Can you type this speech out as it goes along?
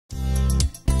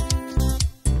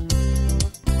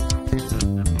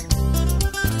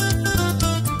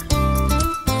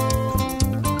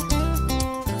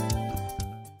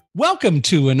Welcome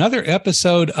to another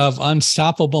episode of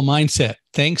Unstoppable Mindset.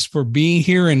 Thanks for being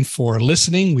here and for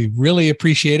listening. We really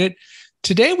appreciate it.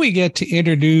 Today we get to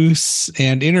introduce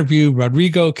and interview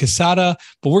Rodrigo Quezada,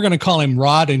 but we're going to call him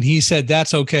Rod, and he said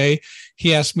that's okay.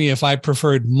 He asked me if I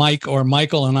preferred Mike or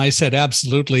Michael, and I said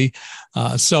absolutely.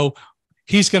 So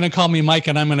he's going to call me Mike,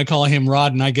 and I'm going to call him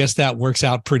Rod, and I guess that works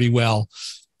out pretty well.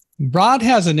 Rod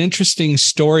has an interesting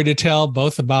story to tell,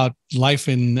 both about life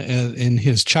in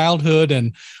his childhood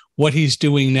and what he's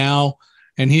doing now.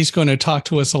 And he's going to talk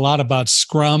to us a lot about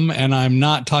Scrum. And I'm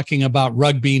not talking about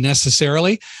rugby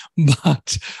necessarily,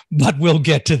 but we'll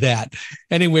get to that.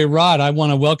 Anyway, Rod, I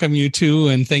want to welcome you too,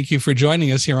 and thank you for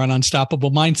joining us here on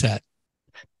Unstoppable Mindset.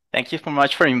 Thank you so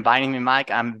much for inviting me, Mike.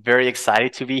 I'm very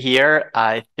excited to be here.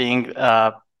 I think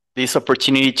this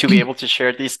opportunity to be able to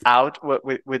share this out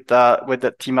with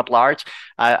the team at large,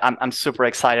 I'm super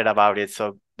excited about it.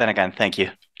 So then again, thank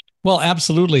you. Well,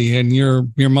 absolutely. And you're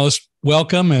most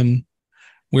welcome. And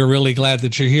we're really glad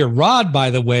that you're here. Rod,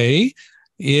 by the way,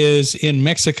 is in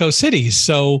Mexico City.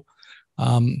 So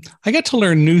I get to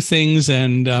learn new things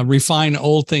and refine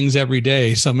old things every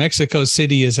day. So Mexico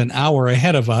City is an hour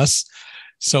ahead of us.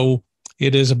 So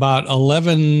it is about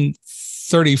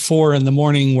 11:34 in the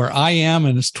morning where I am,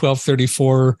 and it's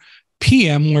 12:34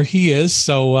 p.m. where he is.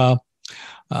 So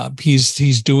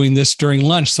he's doing this during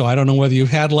lunch. So I don't know whether you've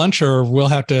had lunch or we'll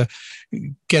have to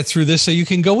get through this so you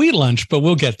can go eat lunch, but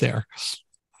we'll get there.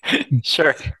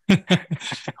 Sure.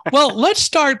 Well, let's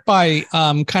start by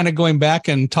kind of going back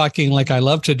and talking, like I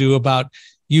love to do, about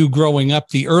you growing up,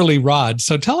 the early Rod.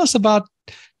 So tell us about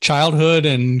childhood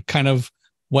and kind of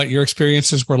what your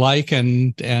experiences were like,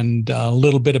 and a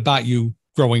little bit about you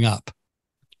growing up.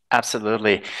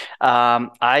 Absolutely.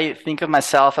 I think of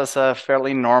myself as a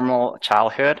fairly normal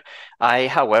childhood.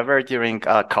 However, during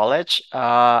college,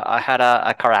 I had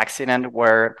a car accident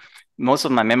where most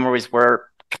of my memories were,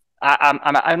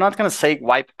 I'm not going to say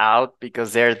wiped out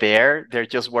because they're there. They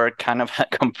just were kind of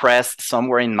compressed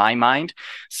somewhere in my mind.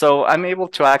 So I'm able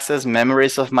to access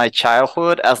memories of my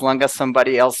childhood as long as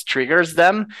somebody else triggers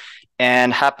them.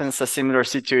 And happens a similar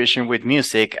situation with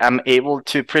music. I'm able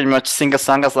to pretty much sing a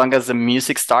song as long as the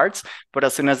music starts, but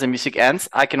as soon as the music ends,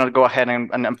 I cannot go ahead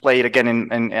and play it again,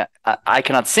 and I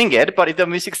cannot sing it, but if the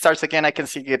music starts again, I can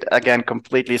sing it again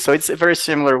completely. So it's very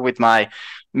similar with my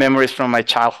memories from my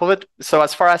childhood. So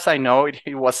as far as I know,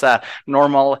 it was a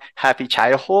normal, happy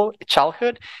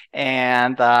childhood,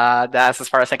 and that's as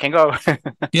far as I can go.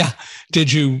 Yeah.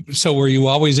 So were you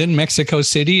always in Mexico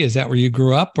City? Is that where you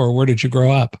grew up, or where did you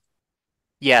grow up?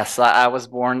 Yes, I was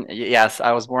born. Yes,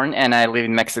 I was born, and I live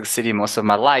in Mexico City most of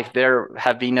my life. There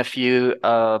have been a few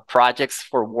projects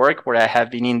for work where I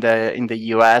have been in the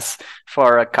U.S.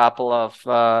 for a couple of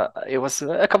it was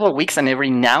a couple of weeks, and every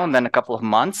now and then a couple of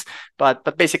months.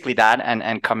 But basically that,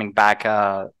 and coming back.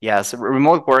 Yes,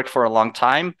 remote work for a long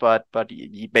time, but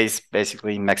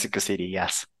basically in Mexico City.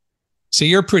 Yes. So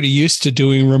you're pretty used to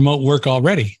doing remote work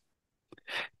already.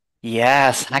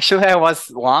 Yes, actually, I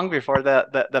was long before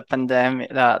the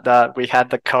pandemic. That we had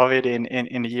the COVID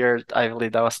in the year, I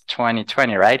believe that was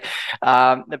 2020, right?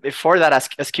 Before that,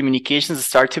 as communications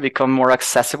start to become more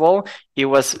accessible, it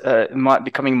was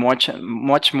becoming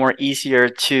much more easier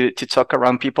to talk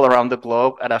around people around the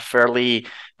globe at a fairly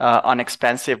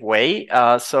inexpensive way.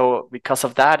 So because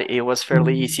of that, it was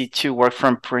fairly easy to work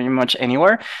from pretty much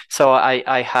anywhere. So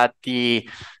I had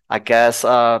I guess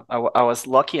I was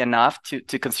lucky enough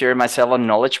to consider myself a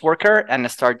knowledge worker, and I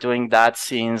start doing that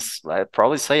since I'd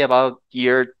probably say about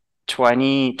year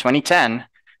 2010,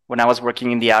 when I was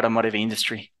working in the automotive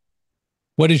industry.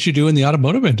 What did you do in the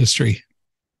automotive industry?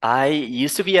 I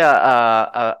used to be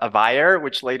a buyer,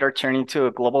 which later turned into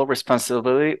a global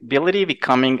responsibility,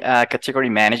 becoming a category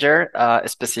manager,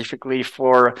 specifically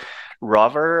for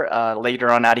rubber, later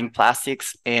on adding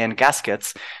plastics and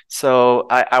gaskets. So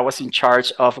I was in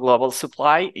charge of global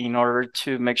supply in order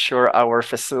to make sure our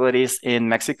facilities in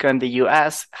Mexico and the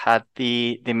US had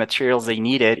the materials they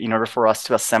needed in order for us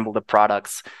to assemble the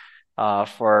products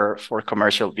for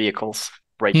commercial vehicles.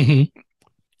 Right.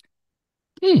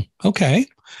 Mm-hmm. Okay.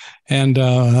 And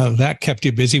that kept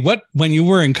you busy. When you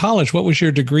were in college, what was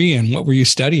your degree in? What were you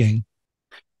studying?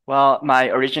 Well, my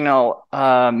original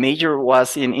major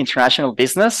was in international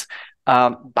business.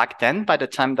 Back then, by the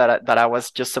time that I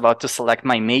was just about to select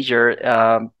my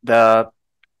major,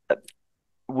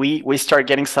 we start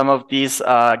getting some of these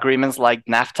agreements like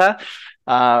NAFTA.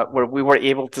 where we were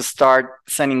able to start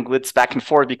sending goods back and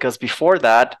forth, because before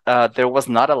that, there was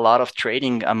not a lot of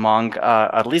trading among,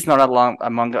 at least not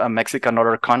among Mexico and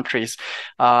other countries.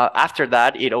 After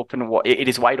that, it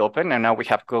is wide open, and now we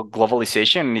have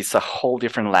globalization, and it's a whole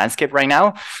different landscape right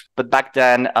now. But back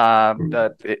then,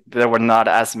 there were not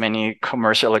as many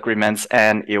commercial agreements,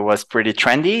 and it was pretty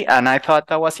trendy, and I thought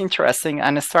that was interesting,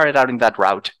 and I started out in that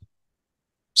route.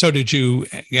 So did you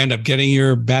end up getting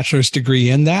your bachelor's degree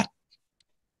in that?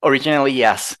 Originally,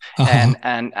 yes.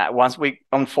 And once we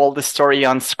unfold the story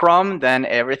on Scrum, then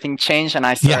everything changed, and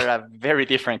I started a very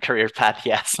different career path.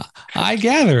 Yes, I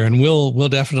gather, and we'll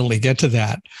definitely get to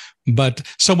that. But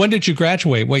so, when did you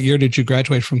graduate? What year did you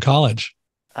graduate from college?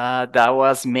 That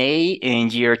was May in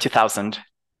year 2000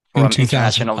 from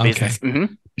international business.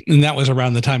 Mm-hmm. And that was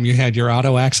around the time you had your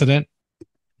auto accident?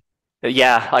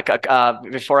 Yeah, like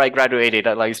before I graduated,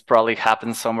 it's probably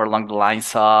happened somewhere along the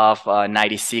lines of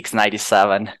 96,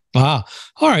 97. Ah,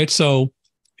 all right. So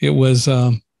it was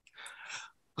a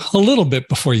little bit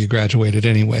before you graduated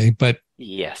anyway, but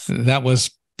yes, that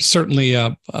was certainly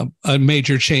a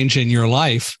major change in your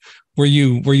life. Were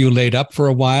you laid up for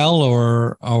a while,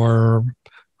 or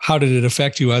how did it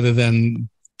affect you other than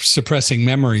suppressing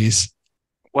memories?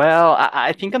 Well,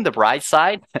 I think on the bright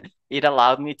side, it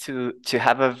allowed me to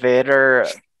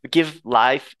give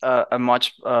life a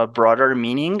much broader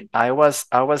meaning. I was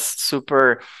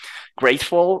super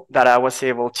grateful that I was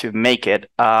able to make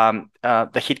it.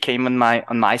 The hit came on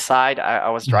my side. I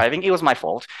was driving. It was my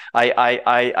fault.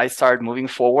 I started moving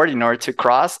forward in order to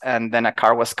cross, and then a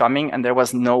car was coming, and there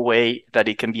was no way that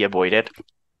it can be avoided.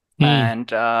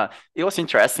 And it was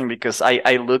interesting because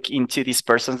I look into this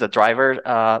person, the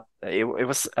driver. It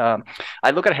was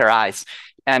I look at her eyes,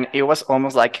 and it was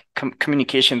almost like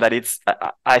communication that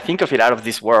I think of it out of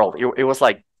this world. It was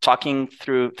like talking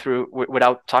through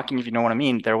without talking, if you know what I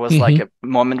mean. There was like a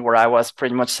moment where I was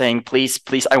pretty much saying, please,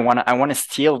 I want to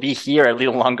still be here a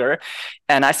little longer.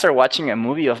 And I started watching a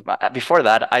movie before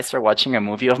that, I started watching a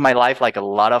movie of my life, like a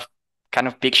lot of kind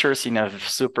of pictures in a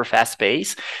super fast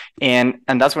pace. And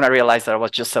that's when I realized that I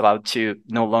was just about to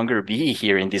no longer be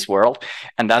here in this world.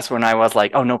 And that's when I was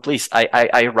like, oh no, please,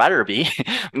 I'd rather be.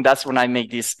 And that's when I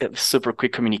make this super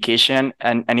quick communication,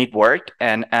 and it worked.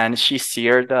 And she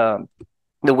steered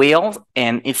the wheel,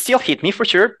 and it still hit me for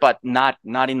sure, but not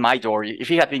in my door. If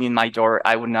it had been in my door,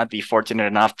 I would not be fortunate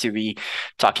enough to be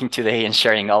talking today and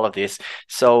sharing all of this.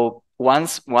 So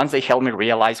once they helped me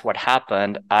realize what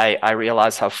happened, I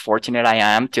realized how fortunate I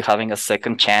am to having a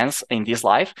second chance in this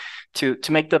life to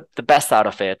make the best out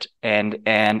of it and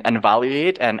value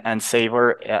it and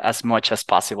savor as much as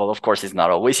possible. Of course, it's not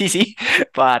always easy,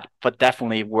 but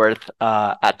definitely worth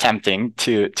attempting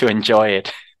to enjoy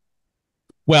it.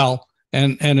 Well,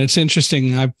 and it's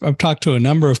interesting. I've talked to a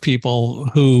number of people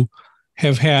who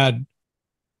have had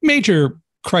major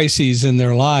crises in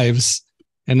their lives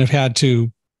and have had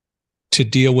to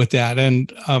deal with that.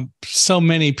 And so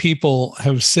many people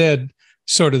have said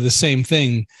sort of the same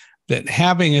thing, that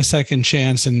having a second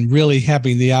chance and really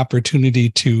having the opportunity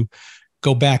to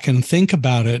go back and think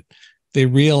about it, they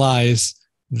realize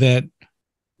that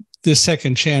this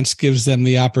second chance gives them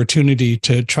the opportunity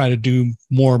to try to do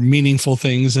more meaningful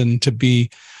things and to be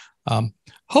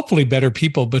hopefully better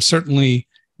people, but certainly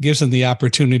gives them the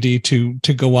opportunity to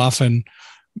go off and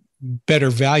better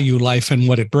value life and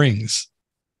what it brings.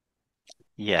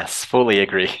 Yes, fully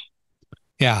agree.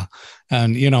 Yeah.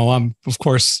 And, of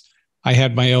course, I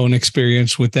had my own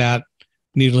experience with that.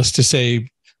 Needless to say,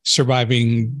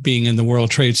 surviving being in the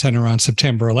World Trade Center on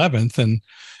September 11th.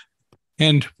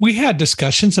 And we had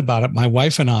discussions about it, my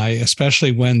wife and I,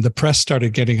 especially when the press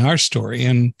started getting our story.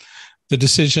 And the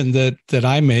decision that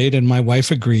I made, and my wife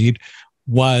agreed,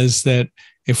 was that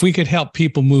if we could help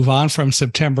people move on from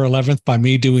September 11th by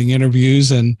me doing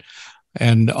interviews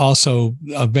and also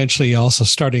eventually also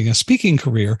starting a speaking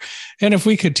career, and if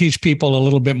we could teach people a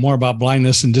little bit more about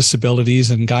blindness and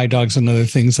disabilities and guide dogs and other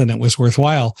things, then it was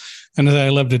worthwhile. And as I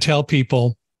love to tell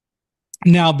people,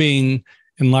 now being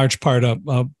in large part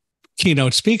a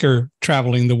keynote speaker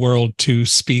traveling the world to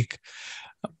speak,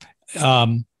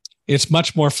 it's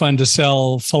much more fun to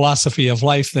sell philosophy of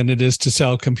life than it is to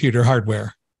sell computer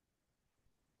hardware.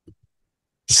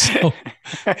 So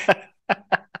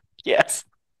yes.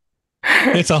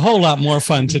 It's a whole lot more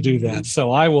fun to do that.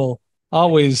 So I will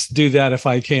always do that if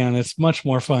I can. It's much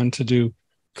more fun to do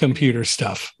computer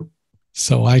stuff.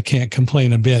 So I can't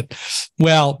complain a bit.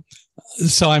 Well,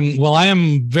 I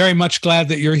am very much glad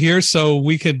that you're here so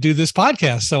we could do this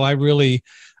podcast. So I really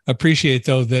appreciate,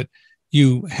 though, that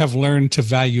you have learned to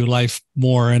value life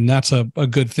more, and that's a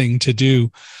good thing to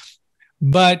do.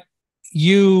 But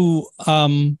you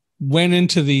went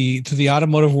into the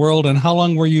automotive world, and how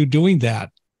long were you doing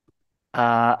that?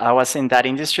 I was in that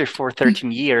industry for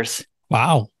 13 years.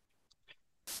 Wow.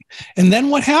 And then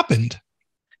what happened?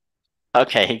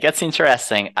 Okay, it gets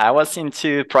interesting. I was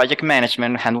into project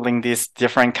management, handling these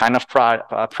different kind of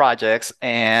projects,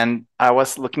 and I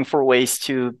was looking for ways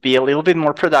to be a little bit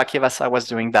more productive as I was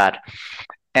doing that.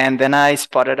 And then I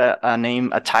spotted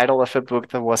a title of a book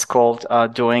that was called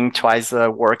 "Doing Twice the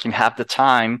Work in Half the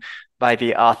Time" by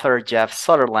the author Jeff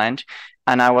Sutherland.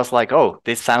 And I was like, "Oh,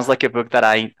 this sounds like a book that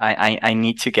I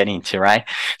need to get into, right?"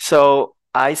 So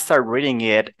I started reading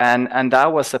it, and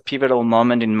that was a pivotal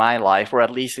moment in my life, or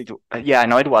at least I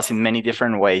know it was in many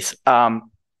different ways.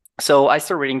 So I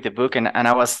started reading the book, and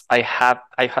I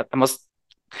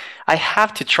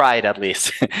have to try it at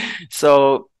least.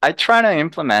 So I try to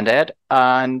implement it,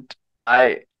 and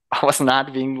I was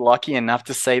not being lucky enough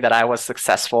to say that I was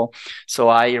successful. So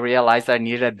I realized I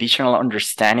needed additional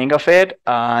understanding of it,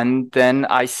 and then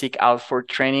I seek out for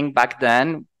training back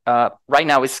then. Right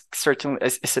now, it's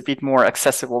a bit more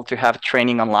accessible to have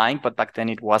training online, but back then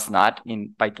it was not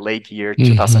by the late year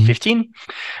 2015.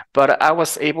 But I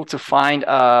was able to find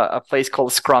a place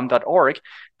called Scrum.org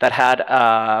that had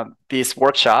this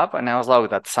workshop, and I was like, "Oh,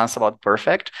 that sounds about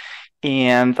perfect."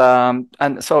 And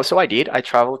so I did. I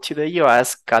traveled to the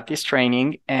US, got this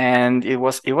training, and it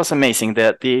was amazing.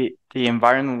 The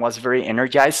environment was very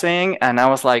energizing, and I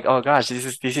was like, "Oh gosh,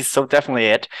 this is so definitely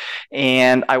it."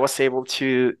 And I was able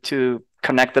to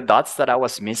connect the dots that I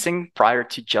was missing prior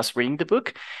to just reading the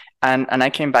book. And I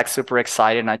came back super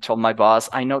excited, and I told my boss,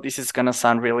 "I know this is gonna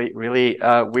sound really, really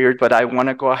weird, but I want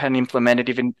to go ahead and implement it.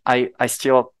 Even I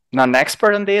still not an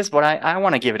expert on this, but I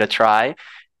want to give it a try.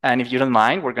 And if you don't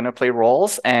mind, we're gonna play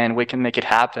roles, and we can make it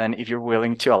happen if you're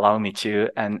willing to allow me to."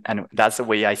 And that's the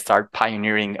way I start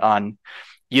pioneering on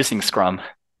using Scrum.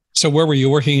 So where were you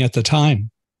working at the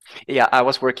time? Yeah, I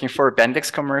was working for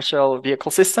Bendix Commercial Vehicle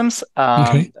Systems.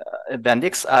 Okay.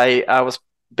 Bendix. I was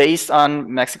based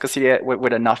on Mexico City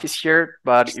with an office here,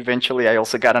 but eventually I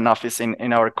also got an office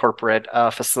in our corporate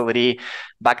facility.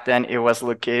 Back then, it was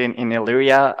located in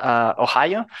Elyria,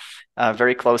 Ohio,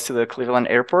 very close to the Cleveland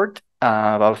Airport,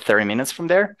 about 30 minutes from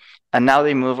there. And now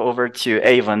they move over to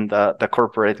Avon, the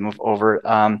corporate move over.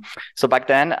 So back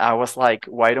then I was like,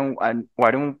 why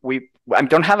don't we? I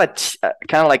don't have a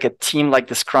kind of like a team like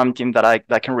the Scrum team that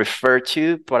I can refer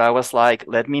to, but I was like,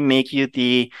 let me make you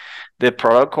the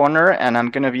product owner, and I'm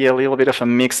gonna be a little bit of a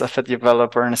mix of a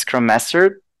developer and a Scrum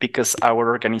master, because our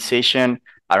organization,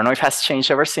 I don't know if it has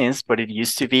changed ever since, but it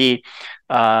used to be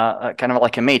kind of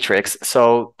like a matrix.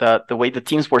 So the way the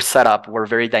teams were set up were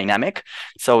very dynamic.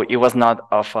 So it was not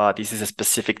of this is a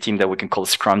specific team that we can call a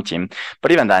Scrum team.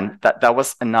 But even then, that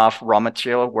was enough raw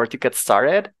material where to get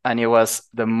started, and it was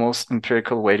the most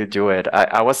empirical way to do it.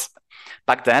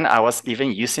 Back then, I was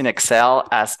even using Excel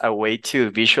as a way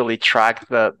to visually track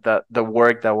the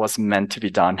work that was meant to be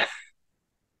done.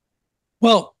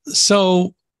 Well,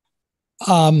 so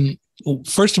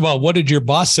first of all, what did your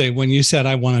boss say when you said,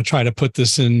 "I want to try to put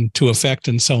this into effect,"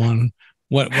 and so on?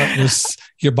 What was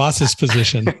your boss's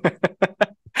position?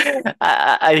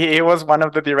 He was one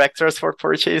of the directors for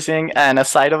purchasing, and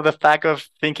aside of the fact of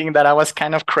thinking that I was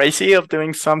kind of crazy of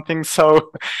doing something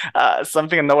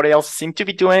something nobody else seemed to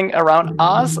be doing around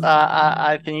us,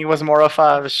 I think it was more of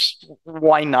a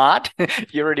why not?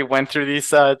 You already went through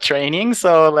this training,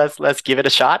 so let's give it a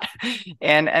shot.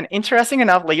 And interesting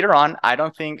enough, later on, I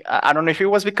don't know if it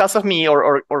was because of me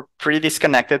or pretty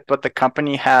disconnected, but the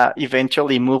company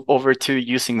eventually moved over to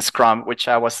using Scrum, which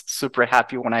I was super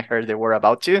happy when I heard they were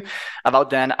about to. About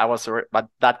then, at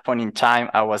that point in time,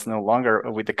 I was no longer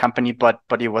with the company, but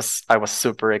I was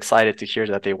super excited to hear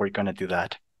that they were going to do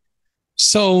that.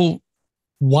 So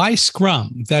why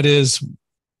Scrum? That is,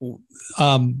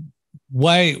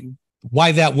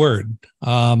 why that word?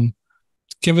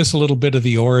 Give us a little bit of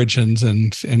the origins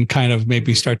and kind of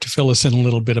maybe start to fill us in a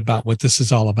little bit about what this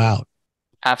is all about.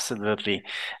 Absolutely.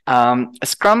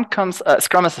 Scrum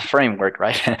as a framework,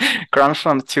 right? Comes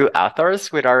from two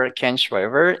authors, which are Ken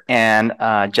Schwaber and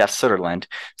Jeff Sutherland.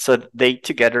 So they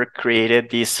together created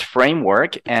this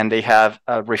framework, and they have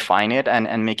refined it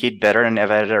and make it better and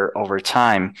better over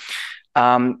time.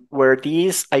 Where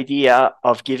this idea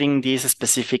of giving this a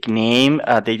specific name,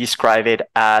 they describe it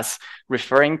as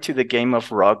referring to the game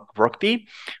of rugby,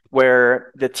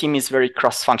 where the team is very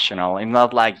cross-functional. It's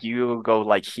not like you go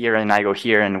like here and I go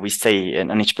here and we stay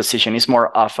in each position. It's more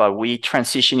of we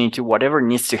transition into whatever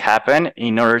needs to happen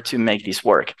in order to make this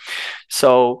work.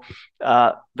 So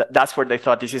that's where they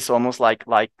thought this is almost like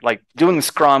doing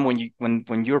Scrum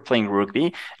when you're playing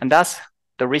rugby, and that's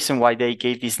the reason why they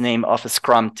gave this name of a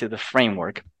Scrum to the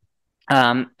framework.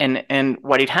 And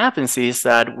what it happens is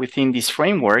that within this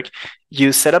framework,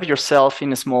 you set up yourself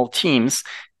in small teams,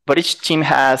 but each team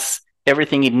has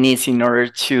everything it needs in order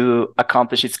to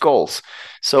accomplish its goals.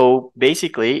 So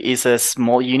basically, it's a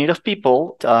small unit of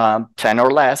people, 10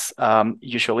 or less,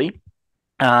 usually,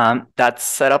 that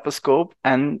set up a scope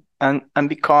and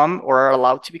become or are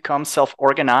allowed to become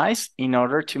self-organized in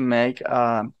order to make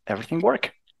everything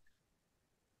work.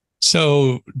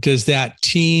 So does that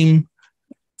team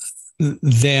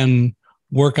then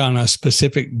work on a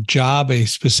specific job, a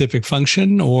specific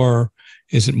function, or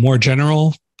is it more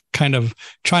general? Kind of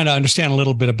trying to understand a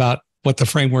little bit about what the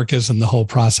framework is and the whole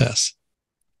process.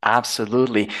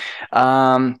 Absolutely.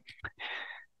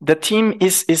 The team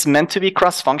is meant to be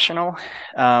cross-functional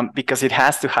because it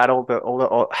has to have all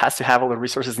the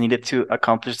resources needed to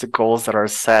accomplish the goals that are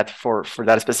set for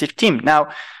that specific team. Now,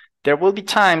 there will be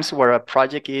times where a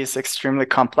project is extremely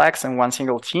complex and one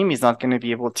single team is not going to be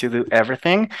able to do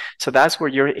everything. So that's where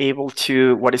you're able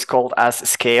to what is called as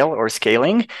scale or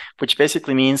scaling, which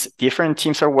basically means different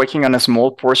teams are working on a small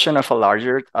portion of a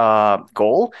larger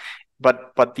goal.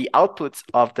 But the outputs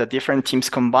of the different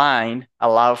teams combined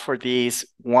allow for this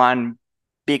one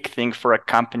big thing for a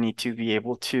company to be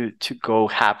able to go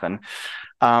happen.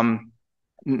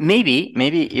 Maybe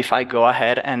if I go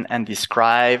ahead and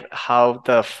describe how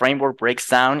the framework breaks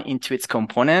down into its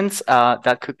components,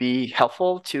 that could be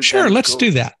helpful to. Sure, let's do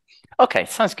that. Okay,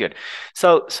 sounds good.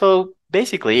 So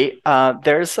basically,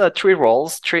 there's 3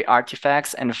 roles, 3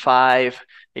 artifacts, and 5.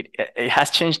 It has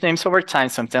changed names over time.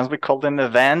 Sometimes we call them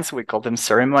events, we call them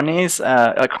ceremonies,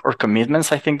 or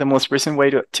commitments. I think the most recent way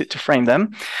to frame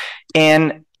them.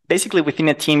 And basically, within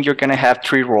a team, you're going to have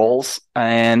 3 roles,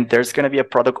 and there's going to be a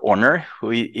product owner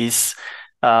who is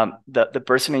the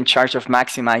person in charge of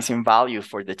maximizing value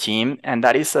for the team. And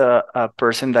that is a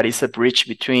person that is a bridge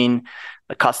between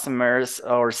the customers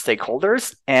or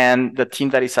stakeholders and the team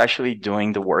that is actually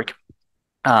doing the work.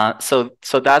 So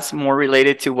that's more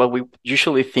related to what we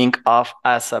usually think of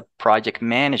as a project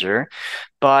manager.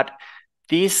 But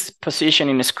this position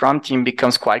in a Scrum team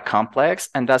becomes quite complex,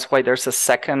 and that's why there's a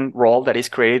second role that is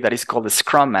created that is called the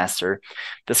Scrum Master.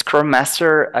 The Scrum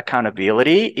Master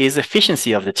accountability is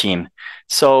efficiency of the team.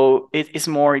 So it is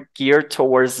more geared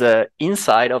towards the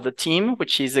inside of the team,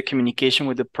 which is the communication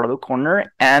with the product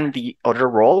owner, and the other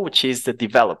role, which is the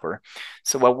developer.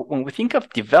 So when we think of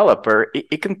developer,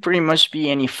 it can pretty much be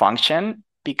any function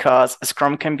because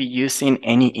Scrum can be used in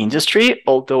any industry,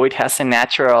 although it has a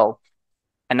natural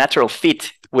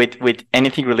fit with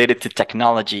anything related to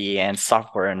technology and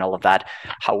software and all of that.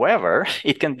 However,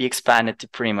 it can be expanded to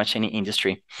pretty much any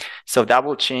industry. So that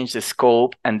will change the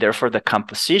scope and therefore the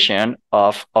composition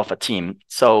of a team.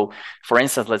 So for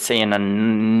instance, let's say in a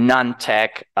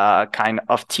non-tech kind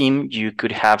of team, you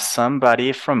could have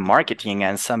somebody from marketing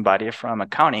and somebody from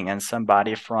accounting and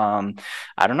somebody from,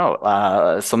 I don't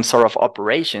know, some sort of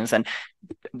operations. And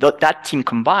that team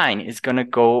combined is going to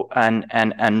go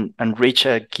and reach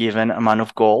a given amount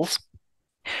of goals.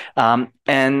 And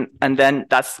then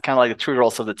that's kind of like the 3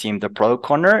 roles of the team: the product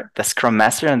owner, the Scrum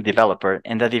Master, and the developer.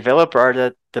 And the developer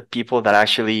are the people that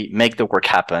actually make the work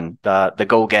happen, the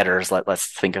go-getters,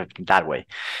 let's think of it that way.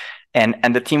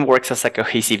 And the team works as a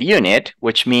cohesive unit,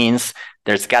 which means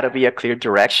there's got to be a clear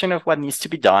direction of what needs to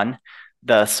be done,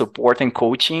 the support and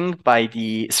coaching by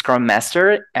the Scrum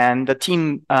Master, and the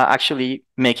team actually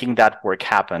making that work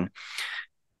happen.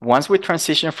 Once we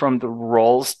transition from the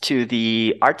roles to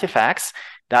the artifacts,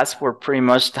 that's where pretty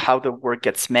much how the work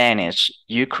gets managed.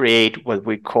 You create what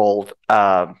we call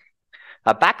a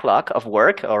backlog of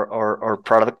work or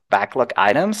product backlog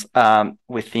items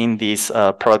within this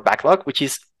product backlog, which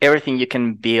is everything you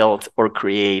can build or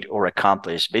create or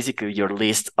accomplish, basically your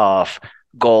list of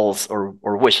goals or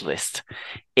wish list.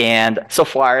 And so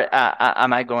far,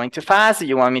 am I going too fast? Do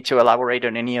you want me to elaborate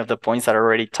on any of the points that I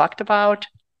already talked about?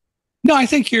 No, I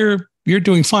think you're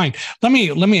doing fine. Let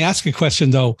me ask a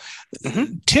question though.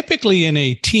 Mm-hmm. Typically in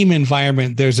a team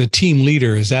environment, there's a team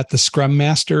leader. Is that the Scrum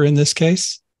Master in this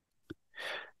case?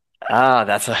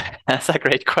 That's a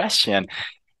great question.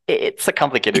 It's a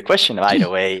complicated question, by the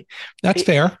way. That's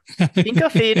fair. Think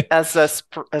of it as a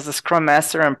Scrum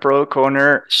Master and product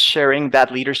owner sharing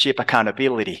that leadership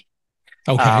accountability.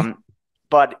 Okay.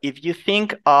 But if you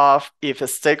think of if a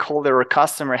stakeholder or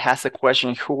customer has a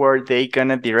question, who are they going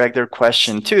to direct their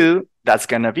question to? That's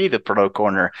going to be the product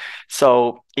owner.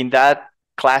 So in that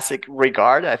classic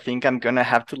regard, I think I'm going to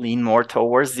have to lean more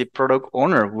towards the product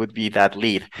owner would be that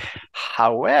lead.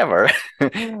 However,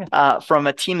 from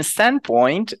a team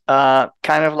standpoint,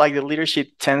 kind of like the leadership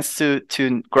tends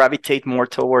to gravitate more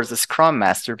towards the Scrum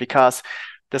Master because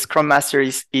the Scrum Master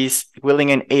is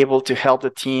willing and able to help the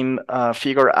team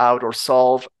figure out or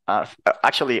solve,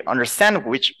 actually understand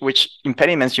which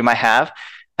impediments you might have,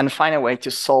 and find a way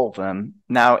to solve them.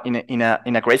 Now, in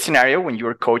a great scenario, when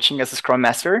you're coaching as a Scrum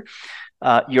Master,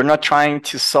 you're not trying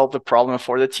to solve the problem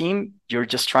for the team. You're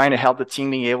just trying to help the team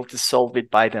be able to solve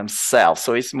it by themselves.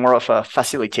 So it's more of a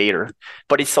facilitator,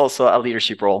 but it's also a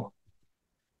leadership role.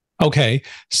 Okay.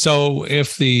 So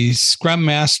if the Scrum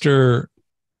Master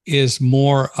is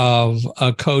more of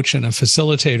a coach and a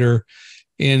facilitator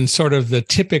in sort of the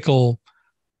typical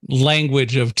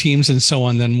language of teams and so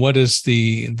on, then what is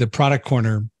the product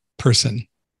corner person?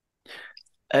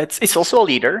 It's also a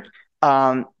leader,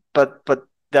 but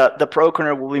the product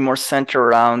owner will be more centered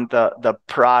around the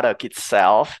product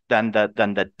itself than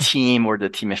the team or the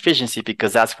team efficiency,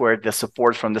 because that's where the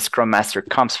support from the Scrum Master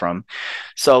comes from.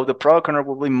 So the product owner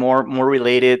will be more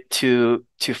related to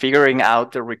figuring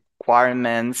out the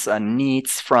requirements and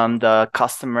needs from the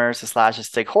customers /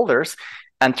 stakeholders,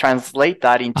 and translate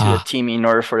that into a team in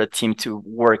order for the team to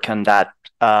work on that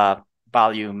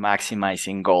value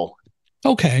maximizing goal.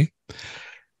 Okay.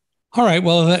 All right.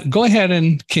 Well, go ahead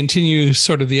and continue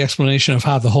sort of the explanation of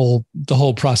how the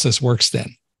whole process works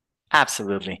then.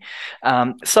 Absolutely.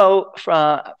 So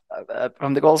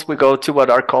from the goals, we go to what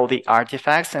are called the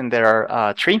artifacts, and there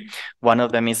are three. One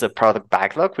of them is the product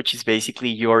backlog, which is basically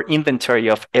your inventory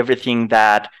of everything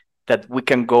that we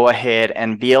can go ahead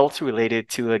and build related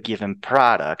to a given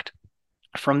product.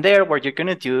 From there, what you're going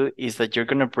to do is that you're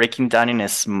going to break it down in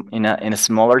a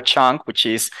smaller chunk, which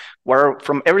is where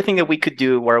from everything that we could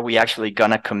do, where we actually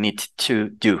going to commit to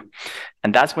do.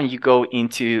 And that's when you go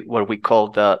into what we call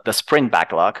the sprint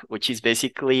backlog, which is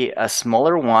basically a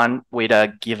smaller one with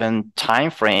a given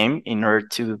time frame in order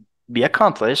to be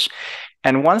accomplished.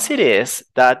 And once it is,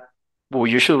 that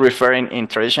we usually refer in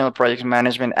traditional project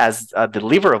management as a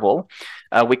deliverable,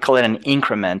 we call it an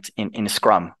increment in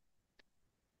Scrum,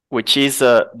 which is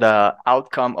the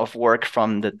outcome of work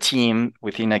from the team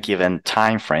within a given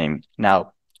time frame.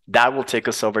 Now, that will take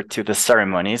us over to the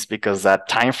ceremonies, because that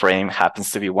time frame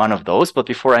happens to be one of those. But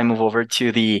before I move over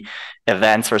to the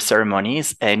events or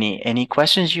ceremonies, any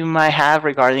questions you might have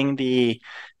regarding the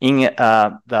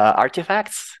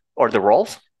artifacts or the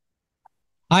roles?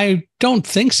 I don't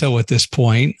think so at this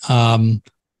point.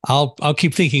 I'll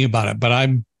keep thinking about it, but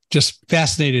I'm just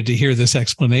fascinated to hear this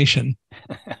explanation.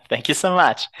 Thank you so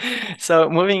much. So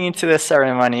moving into the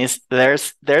ceremonies,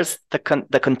 there's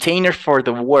the container for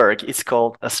the work is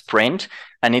called a sprint,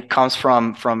 and it comes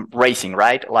from racing,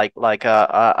 right? Like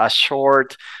a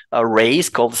short race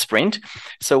called a sprint.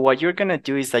 So what you're going to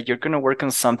do is that you're going to work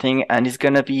on something, and it's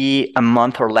going to be a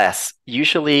month or less,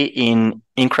 usually in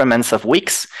increments of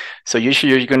weeks. So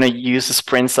usually you're going to use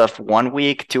sprints of 1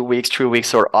 week, 2 weeks, 3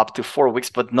 weeks, or up to 4 weeks,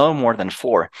 but no more than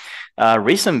 4.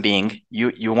 Reason being,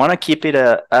 you want to keep it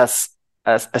as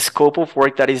a scope of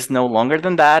work that is no longer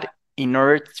than that, in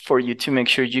order for you to make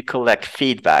sure you collect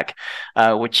feedback,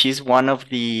 which is one of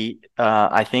the,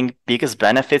 I think, biggest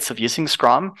benefits of using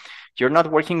Scrum. You're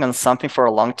not working on something for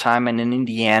a long time and then in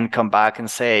the end come back and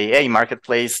say, hey,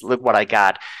 marketplace, look what I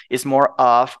got. It's more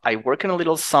of, I work on a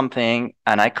little something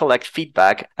and I collect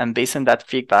feedback, and based on that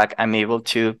feedback, I'm able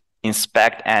to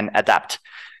inspect and adapt.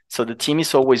 So the team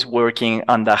is always working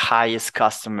on the highest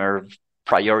customer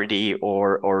priority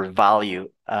or valuable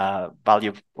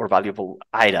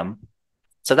item.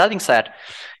 So that being said,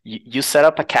 you set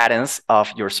up a cadence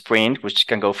of your sprint, which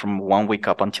can go from 1 week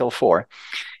up until 4.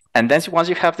 And then once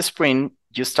you have the sprint,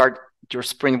 you start your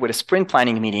sprint with a sprint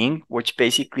planning meeting, which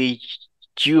basically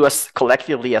you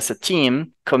collectively as a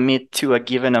team commit to a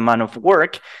given amount of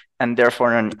work, and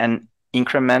therefore an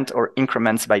increment or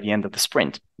increments by the end of the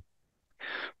sprint.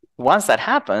 Once that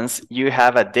happens, you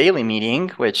have a daily meeting,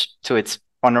 which, to its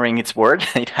honoring its word,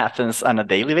 it happens on a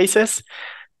daily basis.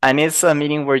 And it's a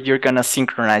meeting where you're going to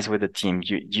synchronize with the team.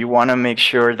 You want to make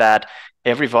sure that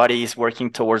everybody is working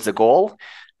towards the goal,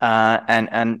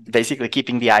 and basically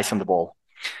keeping the eyes on the ball.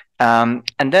 And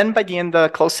then by the end,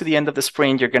 close to the end of the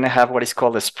sprint, you're going to have what is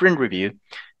called a sprint review,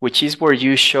 which is where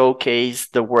you showcase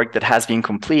the work that has been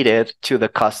completed to the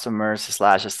customers /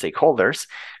 stakeholders.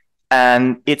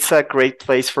 And it's a great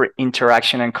place for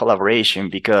interaction and collaboration,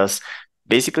 because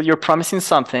basically you're promising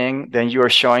something, then you are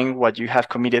showing what you have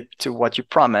committed to what you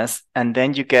promised, and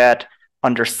then you get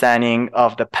understanding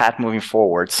of the path moving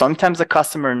forward. Sometimes the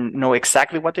customer know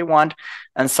exactly what they want,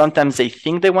 and sometimes they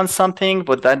think they want something,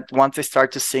 but then once they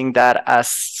start to seeing that as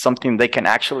something they can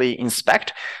actually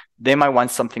inspect, they might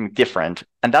want something different.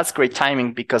 And that's great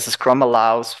timing, because Scrum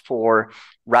allows for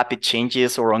rapid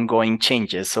changes or ongoing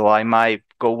changes. So I might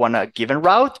go on a given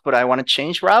route, but I want to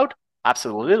change route.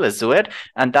 Absolutely, let's do it.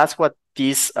 And that's what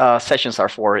these sessions are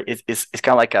for. It's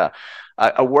kind of like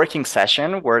a working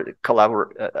session where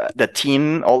the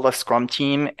team, all the Scrum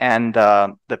team, and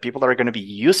the people that are going to be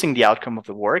using the outcome of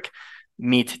the work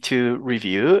meet to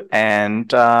review and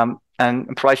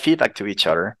provide feedback to each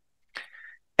other.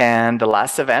 And the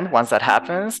last event, once that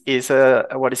happens, is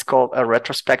what is called a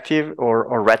retrospective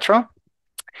or retro,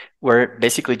 where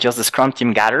basically just the Scrum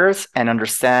team gathers and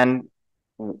understand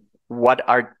what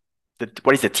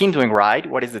is the team doing right,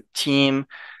 what the team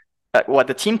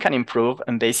can improve,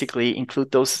 and basically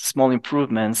include those small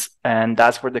improvements. And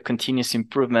that's where the continuous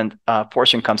improvement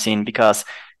portion comes in, because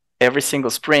every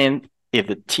single sprint, if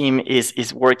the team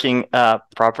is working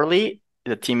properly,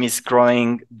 the team is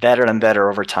growing better and better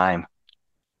over time.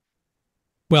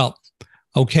 Well,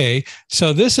 okay.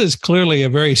 So this is clearly a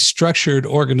very structured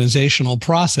organizational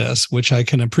process, which I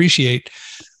can appreciate.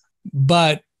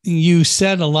 But you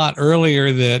said a lot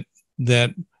earlier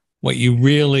that what you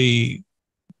really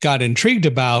got intrigued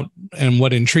about and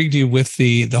what intrigued you with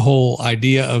the whole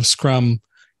idea of Scrum,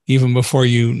 even before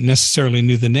you necessarily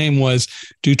knew the name, was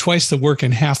do twice the work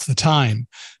in half the time.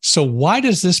 So why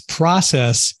does this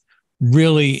process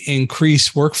really increase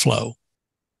workflow?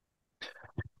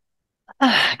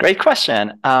 Great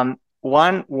question.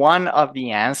 One of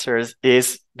the answers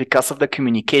is because of the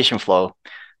communication flow.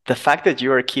 The fact that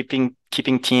you are keeping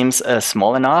teams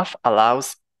small enough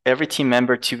allows every team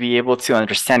member to be able to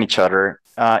understand each other.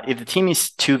 If the team is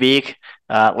too big,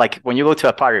 like when you go to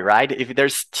a party, right? If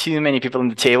there's too many people on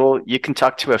the table, you can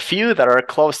talk to a few that are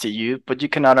close to you, but you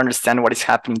cannot understand what is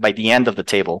happening by the end of the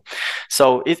table.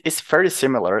 So it's very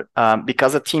similar.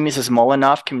 Because a team is small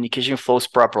enough, communication flows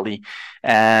properly.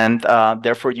 And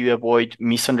therefore, you avoid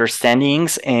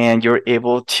misunderstandings and you're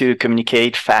able to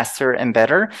communicate faster and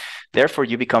better. Therefore,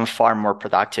 you become far more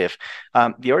productive.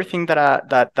 The other thing that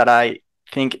I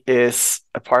think is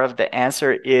a part of the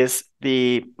answer is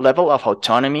the level of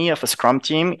autonomy of a Scrum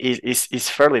team is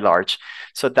fairly large.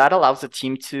 So that allows the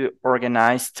team to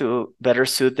organize to better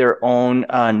suit their own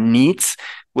needs,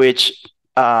 which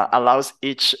allows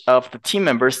each of the team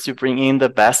members to bring in the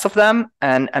best of them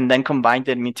and then combine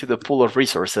them into the pool of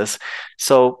resources.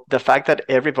 So the fact that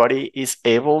everybody is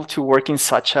able to work in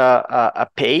such a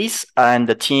pace and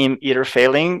the team either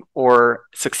failing or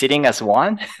succeeding as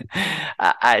one,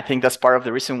 I think that's part of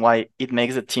the reason why it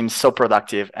makes the team so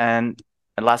productive. And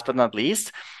last but not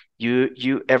least,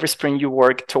 you every sprint you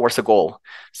work towards a goal.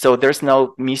 So there's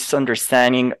no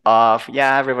misunderstanding of,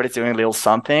 everybody's doing a little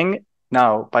something.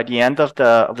 No, by the end of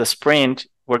the sprint,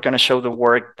 we're going to show the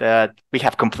work that we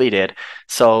have completed.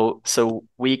 So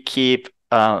we keep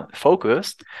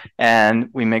focused and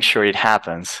we make sure it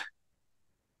happens.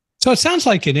 So it sounds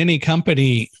like in any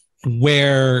company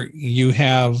where you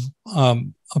have a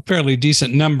fairly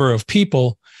decent number of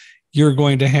people, you're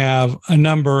going to have a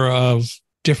number of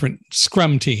different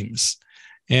Scrum teams,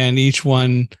 and each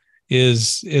one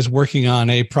is working on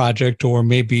a project, or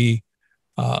maybe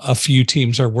a few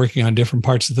teams are working on different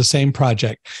parts of the same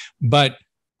project. But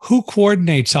who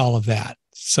coordinates all of that?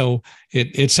 So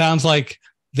it sounds like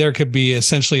there could be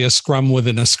essentially a Scrum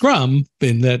within a Scrum,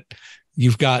 in that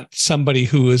you've got somebody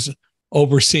who is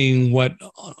overseeing what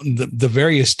the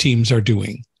various teams are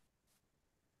doing.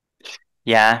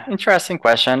 Yeah, interesting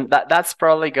question. That's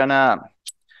probably gonna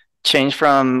change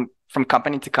from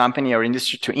company to company or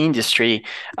industry to industry.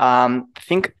 I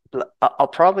think I'll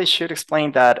probably should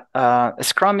explain that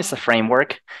Scrum is a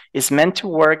framework. It's meant to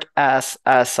work as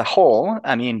a whole.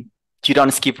 I mean, you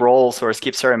don't skip roles or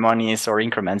skip ceremonies or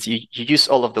increments. You use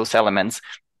all of those elements.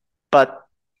 But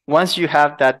once you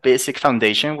have that basic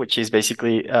foundation, which is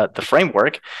basically the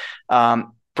framework,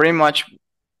 pretty much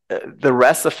the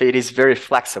rest of it is very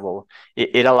flexible.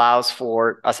 It allows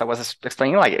for, as I was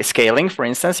explaining, like scaling. For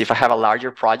instance, if I have a larger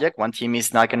project, one team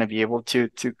is not going to be able to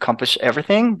accomplish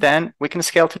everything, then we can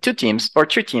scale to 2 teams or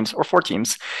 3 teams or 4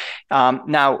 teams.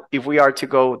 Now, if we are to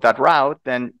go that route,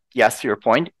 then yes, to your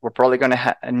point, we're probably going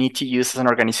to need to use as an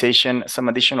organization some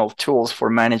additional tools for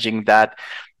managing that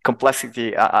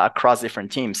complexity across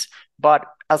different teams. But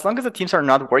as long as the teams are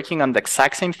not working on the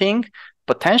exact same thing,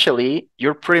 potentially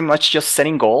you're pretty much just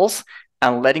setting goals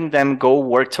and letting them go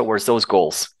work towards those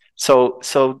goals. So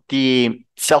the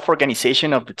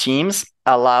self-organization of the teams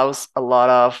allows a lot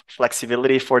of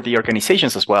flexibility for the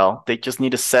organizations as well. They just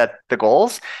need to set the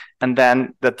goals, and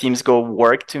then the teams go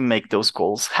work to make those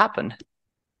goals happen.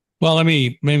 Well, let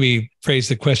me maybe phrase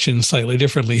the question slightly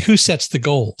differently. Who sets the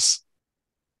goals?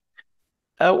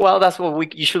 Well, that's what we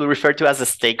usually refer to as the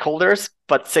stakeholders,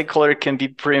 but stakeholder can be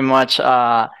pretty much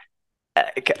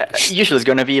usually it's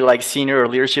going to be like senior or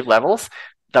leadership levels.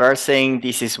 that are saying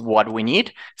this is what we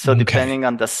need. So depending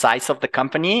on the size of the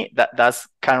company, that's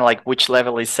kind of like which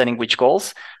level is setting which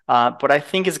goals. But I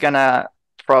think it's going to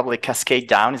probably cascade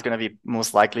down. It's going to be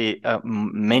most likely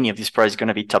many of these projects are going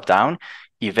to be top down.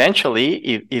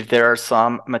 Eventually, if there are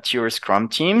some mature Scrum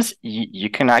teams, you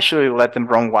can actually let them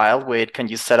run wild with, can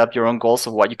you set up your own goals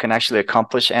of what you can actually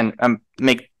accomplish and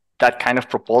make that kind of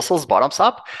proposals bottoms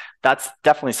up? That's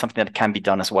definitely something that can be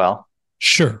done as well.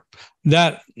 Sure.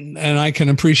 And I can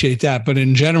appreciate that. But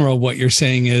in general, what you're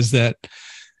saying is that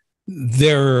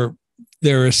there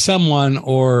is someone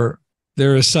or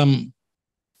there is some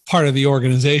part of the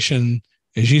organization,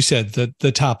 as you said,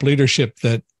 the top leadership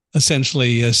that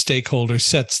essentially a stakeholder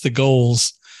sets the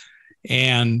goals,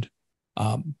 and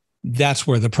that's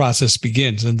where the process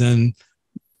begins, and then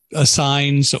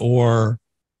assigns or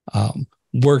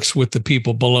works with the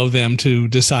people below them to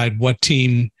decide what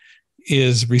team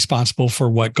is responsible for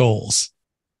what goals.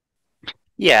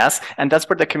 Yes, and that's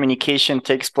where the communication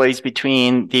takes place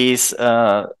between these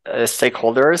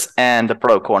stakeholders and the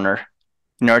product owner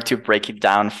in order to break it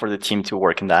down for the team to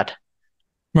work in that.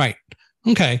 Right.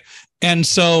 Okay. And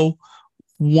so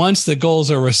once the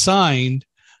goals are assigned,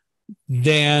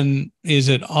 then is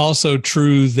it also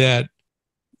true that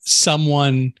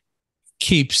someone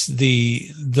keeps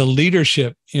the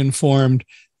leadership informed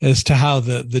as to how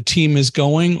the team is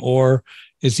going, or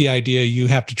is the idea you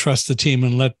have to trust the team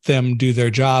and let them do their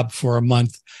job for a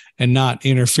month and not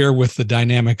interfere with the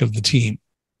dynamic of the team?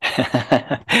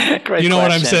 Great, you know question.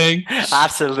 What I'm saying?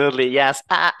 Absolutely, yes.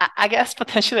 I guess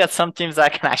potentially at some teams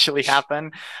that can actually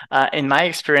happen. In my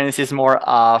experience, is more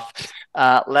of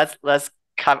let's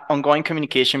have ongoing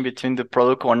communication between the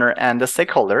product owner and the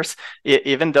stakeholders.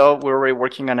 Even though we're already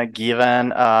working on a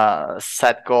given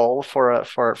set goal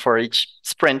for each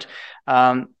sprint,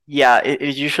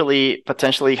 it usually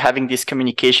potentially having this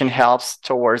communication helps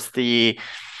towards the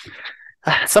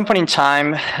some point in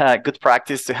time, good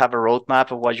practice to have a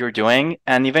roadmap of what you're doing.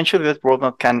 And eventually that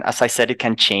roadmap can, as I said, it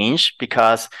can change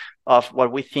because of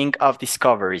what we think of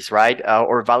discoveries, right?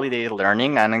 Or validated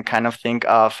learning. And then kind of think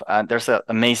of, there's an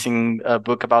amazing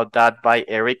book about that by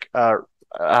Eric.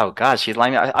 Oh gosh, he's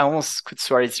lying. I almost could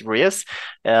swear it's Rios.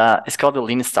 It's called The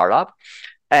Lean Startup.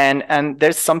 And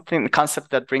there's something, the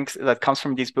concept that comes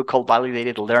from this book called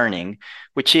validated learning,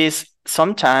 which is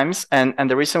sometimes, and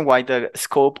the reason why the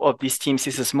scope of these teams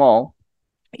is small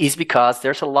is because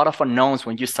there's a lot of unknowns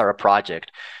when you start a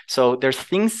project. So there's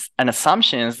things and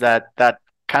assumptions that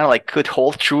kind of like could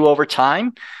hold true over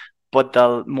time, but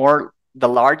the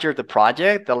larger the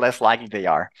project, the less likely they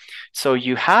are. So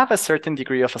you have a certain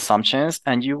degree of assumptions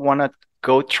and you want to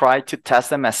go try to test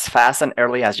them as fast and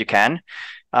early as you can.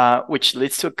 Which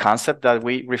leads to a concept that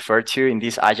we refer to in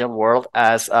this agile world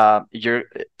as you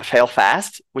fail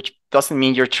fast, which doesn't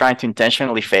mean you're trying to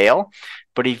intentionally fail.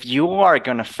 But if you are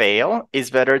going to fail, it's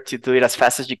better to do it as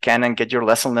fast as you can and get your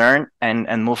lesson learned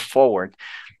and move forward,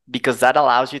 because that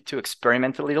allows you to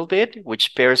experiment a little bit,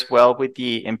 which pairs well with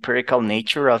the empirical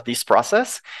nature of this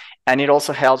process. And it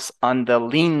also helps on the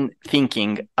lean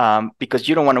thinking because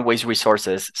you don't want to waste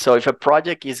resources. So if a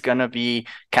project is going to be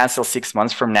canceled 6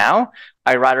 months from now,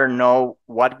 I rather know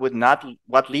what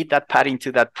lead that path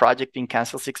into that project being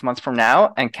canceled 6 months from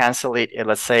now and cancel it,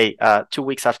 let's say, 2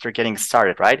 weeks after getting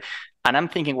started, right? And I'm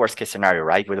thinking worst case scenario,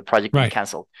 right? With the project being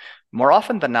canceled. More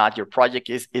often than not, your project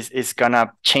is going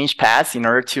to change paths in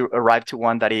order to arrive to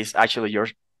one that is actually your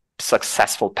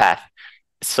successful path.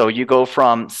 So you go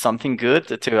from something good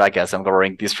to, I guess I'm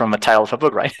borrowing this from a title of a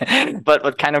book, right?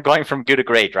 but kind of going from good to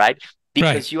great, right?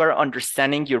 Because you are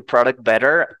understanding your product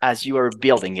better as you are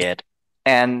building it.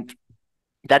 And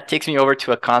that takes me over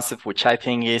to a concept which I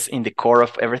think is in the core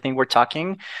of everything we're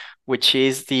talking, which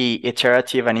is the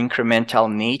iterative and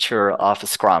incremental nature of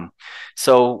Scrum.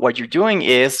 So what you're doing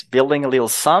is building a little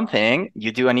something,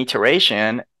 you do an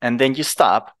iteration, and then you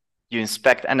stop, you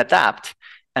inspect and adapt.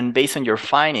 And based on your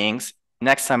findings,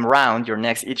 next time around, your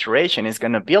next iteration is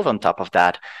going to build on top of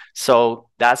that. So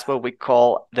that's what we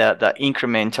call the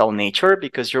incremental nature,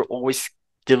 because you're always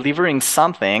delivering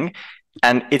something,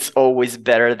 and it's always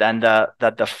better than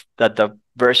the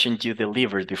version you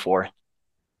delivered before.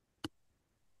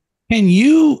 Can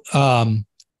you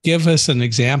give us an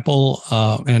example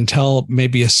and tell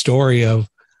maybe a story of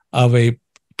a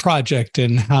project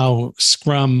and how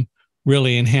Scrum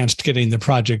really enhanced getting the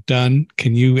project done?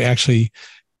 Can you actually,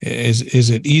 is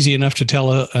it easy enough to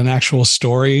tell an actual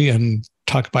story and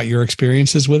talk about your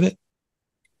experiences with it?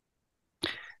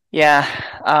 Yeah,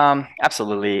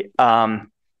 absolutely.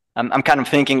 I'm kind of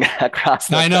thinking across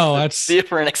the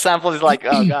different examples. It's like,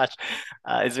 oh gosh,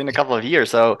 it's been a couple of years.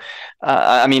 So,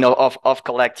 I mean, of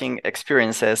collecting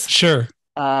experiences. Sure.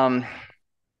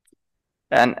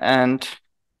 And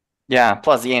yeah,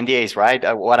 plus the NDAs,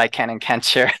 right? What I can and can't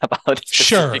share about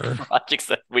specific Sure. projects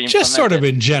that we Just sort of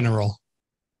implemented. in general.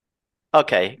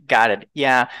 Okay, got it.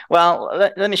 Yeah. Well,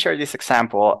 let me share this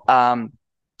example.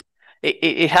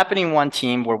 It happened in one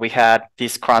team where we had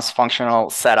this cross-functional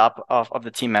setup of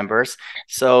the team members.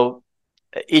 So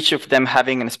each of them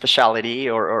having a specialty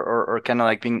or kind of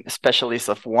like being specialists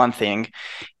of one thing.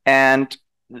 And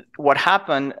what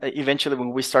happened eventually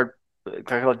when we start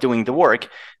doing the work,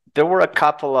 there were a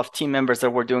couple of team members that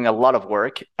were doing a lot of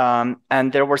work,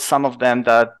 and there were some of them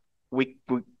that we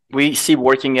we see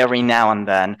working every now and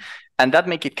that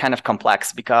make it kind of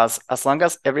complex because as long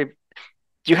as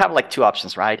you have like two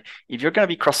options, right? If you're going to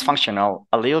be cross-functional,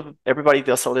 everybody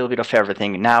does a little bit of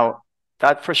everything. Now,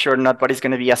 that for sure, nobody's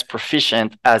going to be as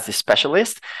proficient as the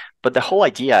specialist, but the whole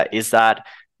idea is that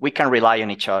we can rely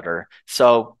on each other.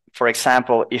 So, for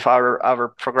example, if our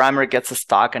programmer gets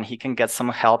stuck and he can get some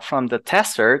help from the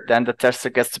tester, then the tester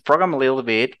gets to program a little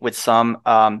bit with some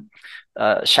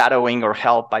shadowing or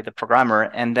help by the programmer,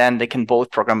 and then they can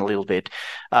both program a little bit.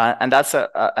 And that's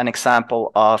an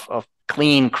example of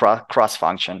clean cross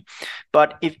function.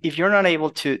 But if you're not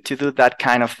able to do that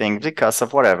kind of thing because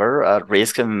of whatever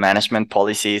risk and management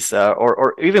policies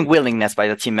or even willingness by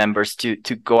the team members to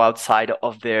go outside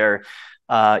of their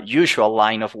usual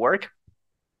line of work,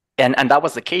 and that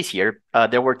was the case here.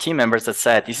 There were team members that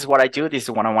said, this is what I do, this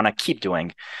is what I want to keep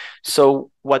doing.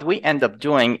 So what we end up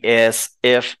doing is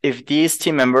if these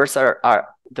team members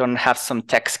don't have some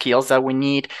tech skills that we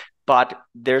need, but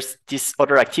there's these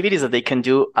other activities that they can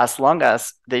do as long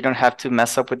as they don't have to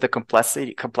mess up with the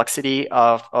complexity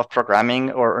of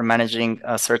programming or managing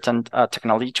certain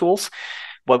technology tools.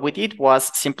 What we did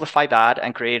was simplify that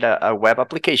and create a web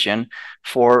application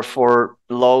for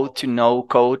low to no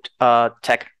code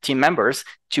tech team members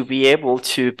to be able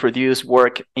to produce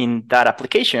work in that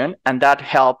application. And that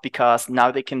helped because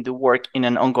now they can do work in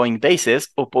an ongoing basis,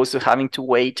 opposed to having to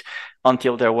wait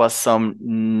until there was some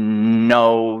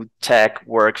no tech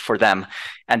work for them.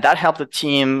 And that helped the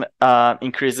team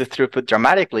increase the throughput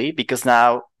dramatically because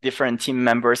now different team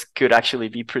members could actually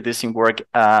be producing work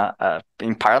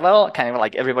in parallel, kind of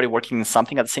like everybody working on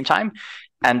something at the same time.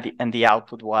 And the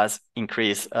output was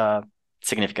increased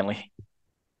significantly.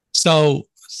 So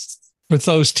for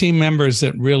those team members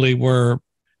that really were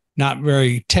not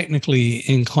very technically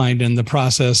inclined in the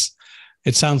process,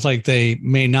 it sounds like they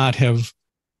may not have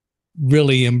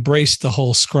really embraced the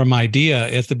whole Scrum idea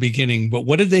at the beginning. But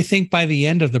what did they think by the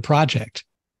end of the project?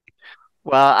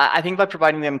 Well, I think by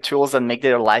providing them tools that make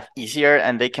their life easier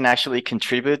and they can actually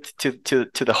contribute to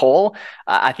the whole,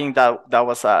 I think that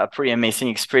was a pretty amazing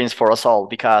experience for us all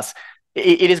because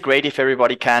it is great if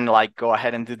everybody can like go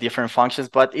ahead and do different functions,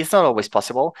 but it's not always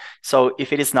possible. So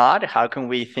if it is not, how can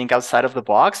we think outside of the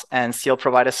box and still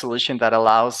provide a solution that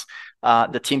allows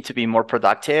the team to be more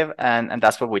productive? And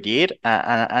that's what we did.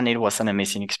 And it was an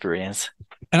amazing experience.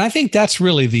 And I think that's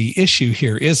really the issue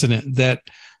here, isn't it? That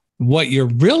what you're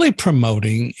really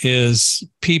promoting is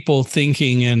people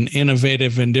thinking in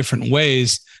innovative and different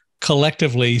ways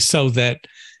collectively so that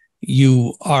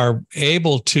you are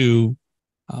able to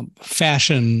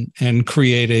fashion and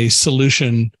create a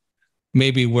solution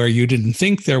maybe where you didn't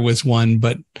think there was one,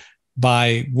 but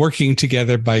by working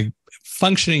together, by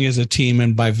functioning as a team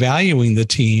and by valuing the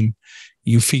team,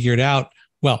 you figured out,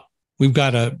 well, we've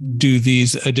got to do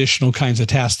these additional kinds of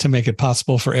tasks to make it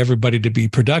possible for everybody to be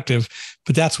productive.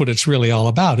 But that's what it's really all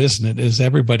about, isn't it? Is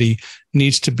everybody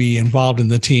needs to be involved in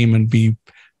the team and be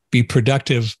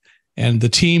productive. And the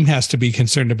team has to be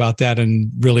concerned about that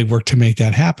and really work to make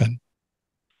that happen.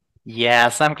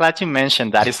 Yes, I'm glad you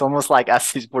mentioned that. It's almost like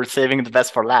as we're saving the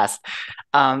best for last.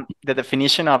 The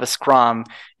definition of a Scrum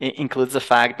includes the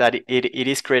fact that it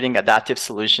is creating adaptive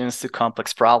solutions to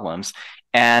complex problems.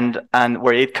 And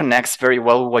where it connects very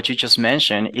well with what you just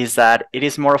mentioned is that it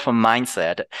is more of a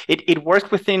mindset. It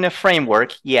works within a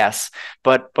framework, yes,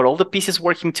 but all the pieces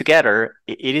working together,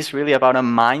 it is really about a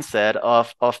mindset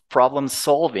of problem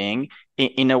solving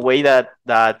in a way that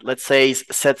let's say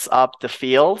sets up the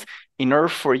field in order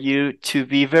for you to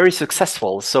be very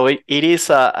successful. So it is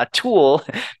a tool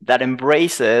that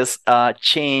embraces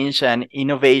change and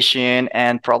innovation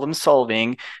and problem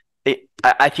solving,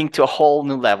 I think, to a whole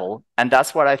new level. And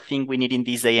that's what I think we need in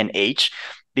this day and age,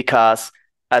 because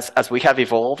as we have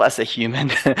evolved as a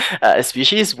human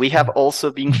species, we have also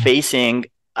been facing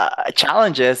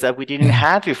challenges that we didn't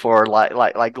have before,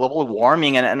 like global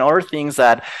warming and other things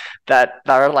that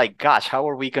are like, gosh, how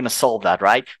are we going to solve that,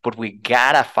 right? But we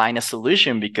gotta find a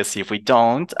solution, because if we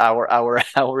don't,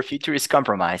 our future is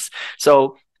compromised.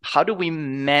 So how do we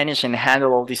manage and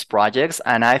handle all these projects?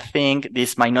 And I think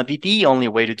this might not be the only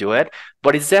way to do it,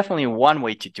 but it's definitely one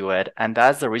way to do it. And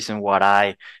that's the reason why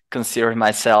I consider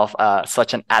myself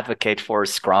such an advocate for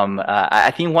Scrum.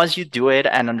 I think once you do it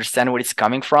and understand where it's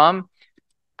coming from,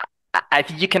 I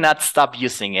think you cannot stop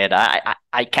using it.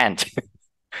 I can't.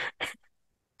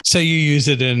 So you use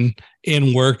it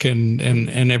in work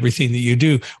and everything that you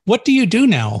do. What do you do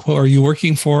now? Are you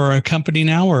working for a company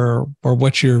now, or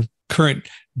what's your current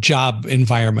job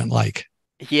environment like?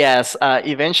 Yes,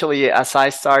 eventually, as I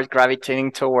start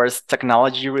gravitating towards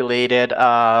technology-related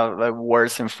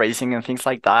words and phrasing and things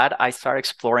like that, I start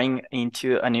exploring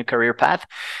into a new career path.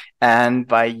 And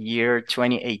by year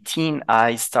 2018,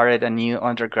 I started a new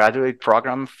undergraduate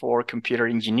program for computer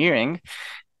engineering.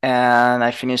 And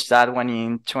I finished that one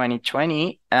in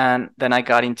 2020. And then I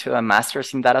got into a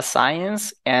master's in data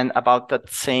science. And about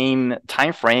that same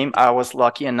time frame, I was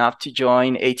lucky enough to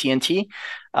join AT&T,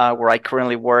 where I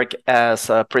currently work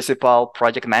as a principal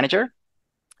project manager,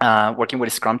 working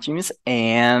with Scrum teams.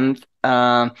 And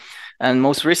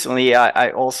most recently, I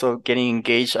also getting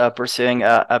engaged, pursuing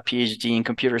a PhD in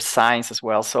computer science as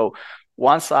well. So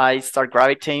once I start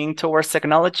gravitating towards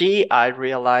technology, I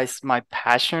realized my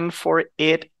passion for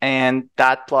it, and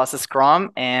that plus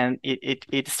Scrum, and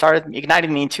it started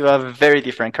igniting me into a very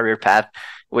different career path,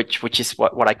 which is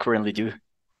what I currently do.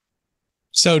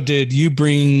 So did you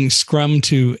bring Scrum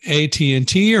to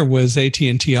AT&T, or was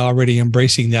AT&T already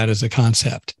embracing that as a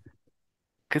concept?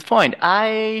 Good point.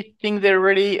 I think they're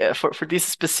ready for this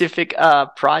specific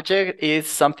project is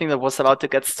something that was about to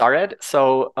get started.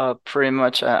 So pretty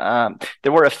much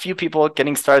there were a few people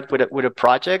getting started with a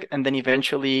project, and then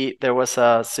eventually there was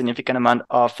a significant amount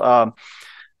of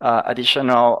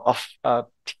additional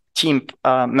team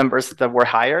members that were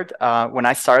hired. When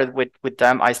I started with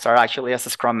them, I started actually as a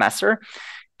Scrum Master.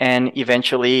 And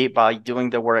eventually, by doing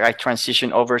the work, I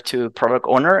transitioned over to product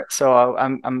owner. So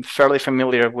I'm fairly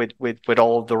familiar with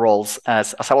all of the roles,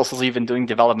 as I was also even doing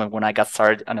development when I got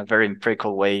started in a very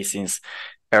empirical way since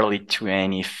early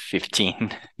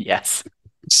 2015. Yes.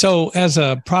 So as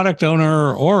a product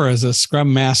owner or as a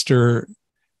Scrum Master,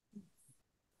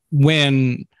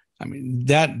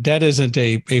 that isn't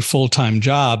a full-time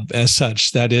job as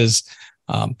such. That is,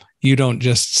 you don't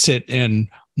just sit and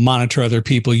monitor other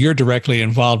people. You're directly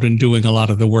involved in doing a lot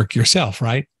of the work yourself,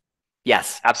 right?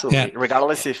 Yes, absolutely.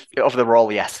 Regardless of the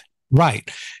role, yes. Right.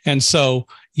 And so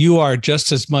you are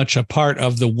just as much a part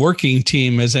of the working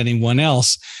team as anyone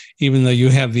else, even though you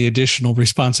have the additional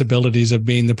responsibilities of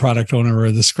being the product owner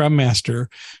or the Scrum Master,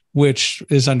 which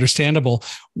is understandable.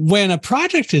 When a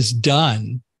project is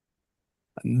done,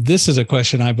 this is a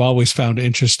question I've always found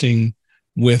interesting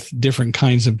with different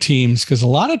kinds of teams, because a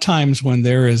lot of times when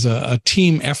there is a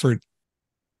team effort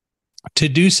to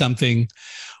do something,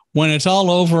 when it's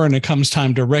all over and it comes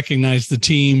time to recognize the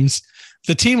teams,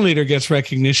 the team leader gets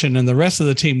recognition and the rest of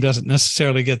the team doesn't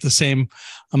necessarily get the same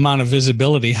amount of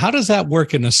visibility. How does that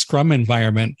work in a Scrum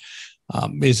environment?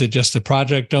 Is it just the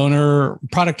product owner,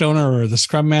 or the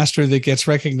Scrum Master that gets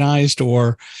recognized,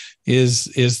 or is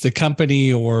the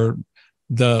company or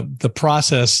the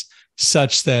process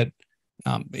such that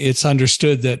it's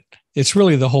understood that it's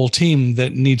really the whole team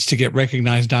that needs to get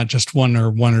recognized, not just one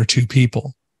or two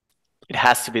people? It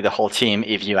has to be the whole team,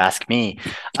 if you ask me,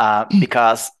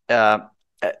 because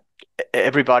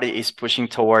everybody is pushing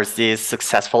towards this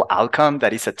successful outcome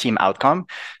that is a team outcome.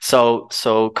 So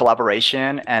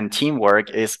collaboration and teamwork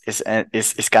is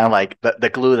kind of like the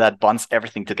glue that bonds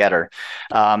everything together.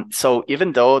 So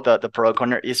even though the product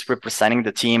owner is representing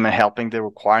the team and helping the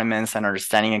requirements and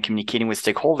understanding and communicating with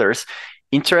stakeholders,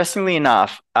 interestingly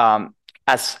enough,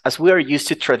 as we are used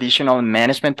to traditional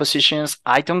management positions,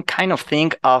 I don't kind of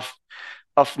think of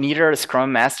neither a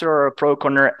Scrum Master or a product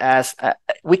owner as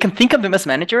we can think of them as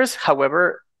managers.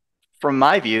 However, from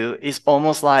my view, it's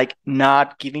almost like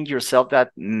not giving yourself that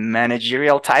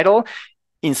managerial title.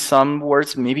 In some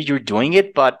words, maybe you're doing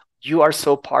it, but you are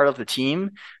so part of the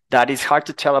team that it's hard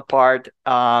to tell apart.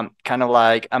 Kind of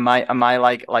like, am I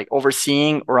like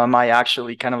overseeing, or am I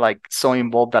actually kind of like so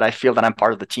involved that I feel that I'm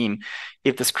part of the team?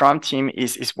 If the Scrum team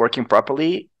is working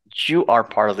properly, you are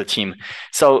part of the team.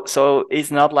 So it's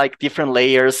not like different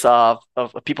layers of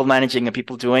people managing and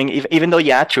people doing, even though,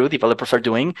 yeah, true, developers are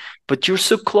doing, but you're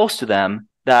so close to them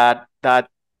that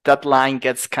line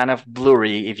gets kind of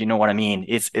blurry, if you know what I mean.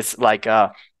 It's like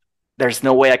there's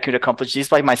no way I could accomplish this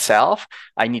by myself.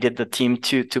 I needed the team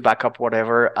to back up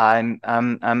whatever I'm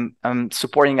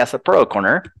supporting as a product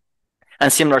owner.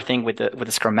 And similar thing with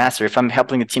the Scrum Master. If I'm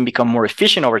helping the team become more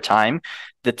efficient over time,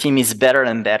 the team is better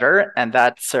and better, and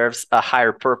that serves a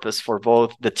higher purpose for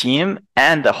both the team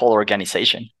and the whole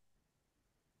organization.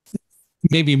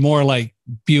 maybe more like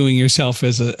viewing yourself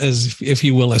as if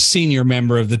you will, a senior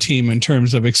member of the team in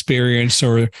terms of experience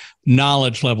or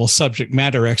knowledge level, subject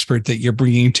matter expert that you're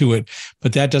bringing to it.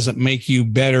 But that doesn't make you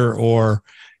better or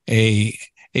a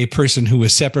person who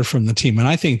is separate from the team. And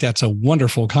I think that's a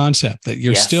wonderful concept, that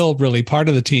you're still really part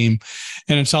of the team.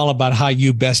 And it's all about how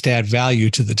you best add value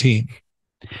to the team.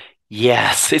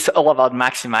 Yes, it's all about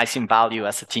maximizing value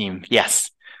as a team. Yes.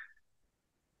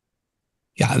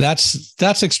 Yeah,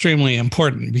 that's extremely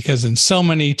important, because in so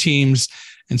many teams,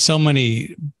 in so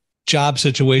many job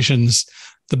situations,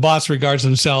 the boss regards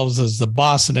themselves as the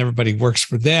boss and everybody works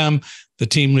for them. The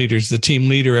team leader's the team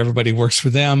leader, everybody works for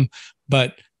them.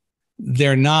 But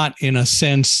they're not, in a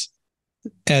sense,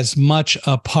 as much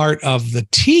a part of the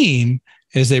team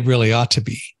as they really ought to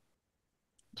be.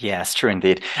 Yes, true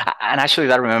indeed. And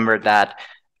actually, I remember that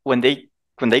when they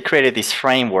created this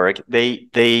framework,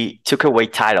 they took away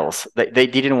titles. They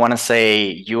didn't want to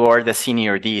say you are the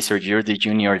senior this or you're the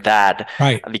junior that,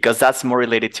 right? Because that's more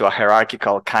related to a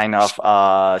hierarchical kind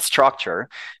of structure.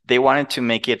 They wanted to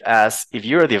make it as, if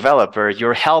you're a developer,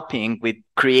 you're helping with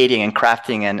creating and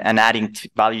crafting and adding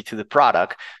value to the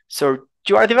product. So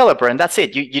you are a developer, and that's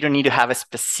it. You don't need to have a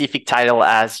specific title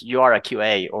as you are a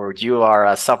QA, or you are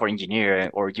a software engineer,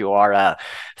 or you are a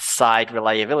site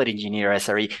reliability engineer,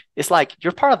 SRE. It's like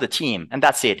you're part of the team, and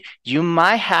that's it. You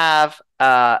might have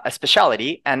a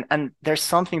specialty, and there's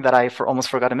something that I almost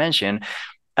forgot to mention.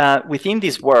 Within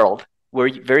this world,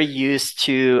 we're very used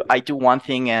to, I do one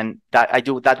thing and that I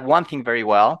do that one thing very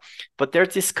well, but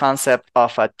there's this concept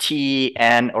of a T,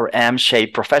 N, or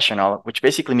M-shaped professional, which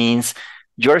basically means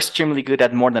you're extremely good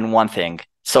at more than one thing.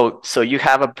 So you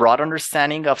have a broad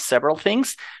understanding of several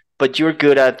things, but you're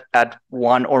good at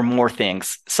one or more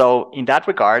things. So in that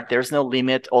regard, there's no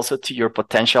limit also to your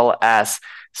potential as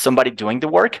somebody doing the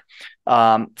work.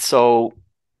 It's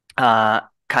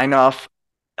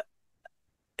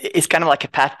kind of like a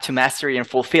path to mastery and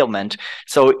fulfillment.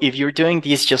 So if you're doing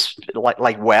these just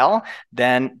like well,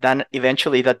 then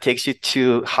eventually that takes you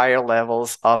to higher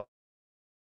levels of,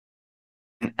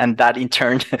 and that in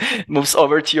turn moves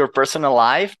over to your personal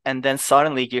life, and then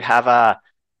suddenly you have a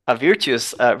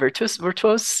virtuous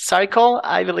cycle.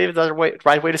 I believe that's the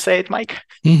right way to say it, Mike.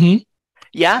 Mm-hmm.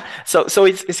 Yeah. So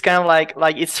it's kind of like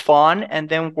it's fun, and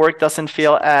then work doesn't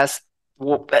feel as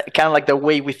kind of like the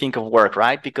way we think of work,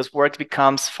 right? Because work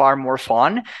becomes far more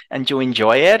fun, and you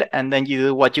enjoy it, and then you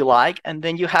do what you like, and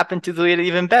then you happen to do it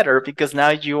even better because now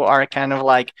you are kind of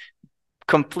like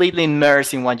completely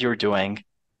immersed in what you're doing.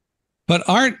 But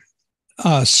aren't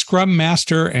Scrum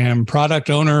Master and Product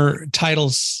Owner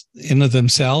titles in of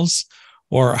themselves,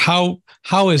 or how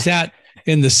is that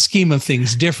in the scheme of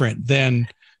things different than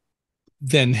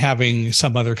having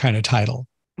some other kind of title?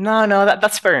 No,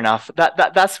 that's fair enough.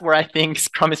 That's where I think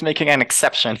Scrum is making an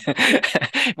exception.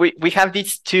 we have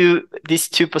these two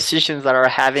positions that are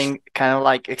having kind of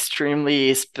like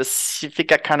extremely specific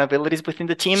accountabilities within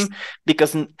the team,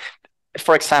 because,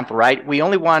 for example, right, we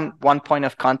only want one point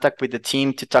of contact with the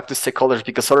team to talk to stakeholders,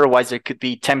 because otherwise there could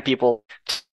be 10 people.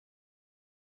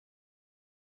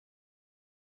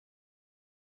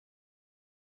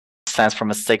 Sense from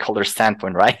a stakeholder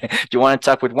standpoint, right? You want to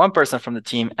talk with one person from the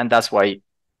team, and that's why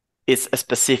it's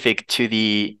specific to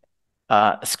the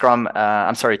Scrum.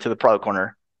 To the product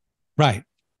owner. Right.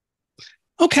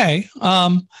 Okay.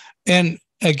 And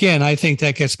again, I think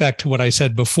that gets back to what I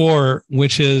said before,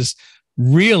 which is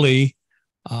really,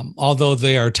 although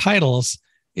they are titles,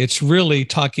 it's really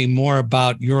talking more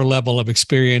about your level of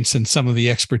experience and some of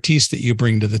the expertise that you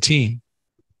bring to the team.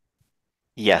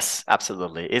 Yes,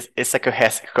 absolutely. It's a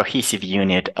cohesive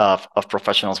unit of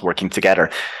professionals working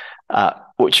together,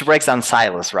 which breaks down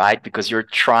silos, right? Because you're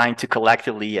trying to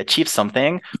collectively achieve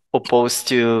something, opposed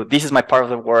to this is my part of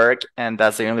the work and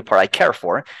that's the only part I care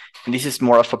for. And this is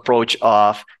more of approach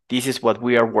of this is what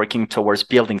we are working towards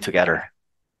building together.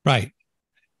 Right.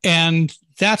 And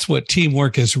that's what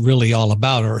teamwork is really all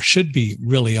about, or should be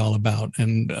really all about.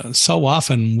 And so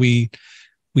often we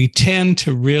tend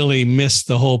to really miss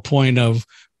the whole point of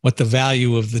what the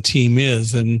value of the team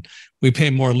is. And we pay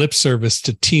more lip service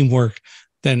to teamwork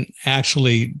than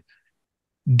actually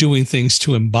doing things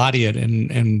to embody it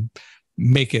and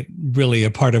make it really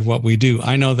a part of what we do.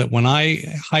 I know that when I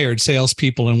hired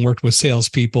salespeople and worked with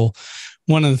salespeople,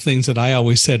 one of the things that I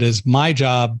always said is my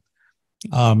job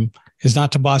is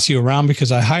not to boss you around,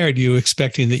 because I hired you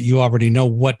expecting that you already know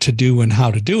what to do and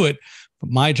how to do it. But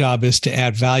my job is to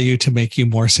add value to make you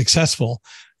more successful.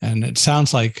 And it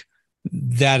sounds like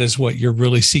that is what you're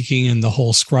really seeking in the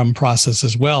whole Scrum process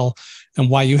as well, and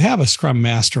why you have a Scrum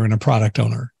Master and a product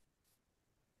owner.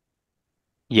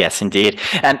 Yes, indeed.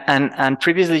 And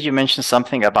previously you mentioned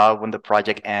something about when the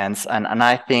project ends, and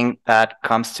I think that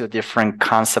comes to a different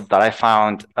concept that I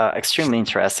found extremely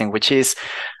interesting, which is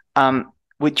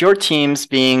with your teams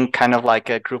being kind of like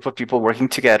a group of people working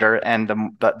together, and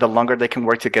the longer they can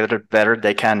work together, the better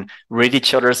they can read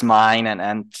each other's mind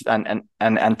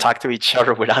and talk to each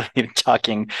other without even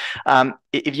talking.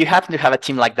 If you happen to have a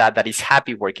team like that that is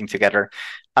happy working together,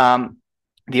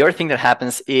 the other thing that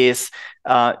happens is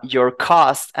your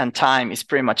cost and time is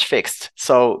pretty much fixed.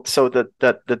 So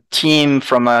the team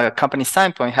from a company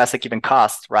standpoint has a given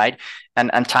cost, right?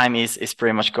 And time is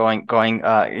pretty much going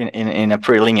in a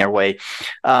pretty linear way.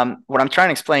 What I'm trying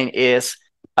to explain is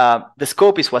the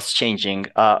scope is what's changing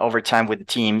over time with the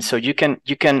team. So you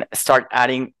can start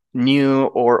adding new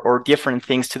or different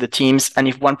things to the teams, and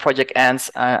if one project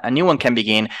ends, a new one can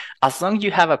begin. As long as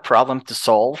you have a problem to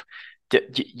solve,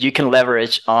 you can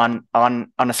leverage on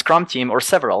a Scrum team or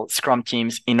several Scrum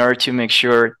teams in order to make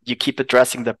sure you keep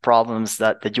addressing the problems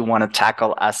that you want to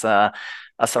tackle as an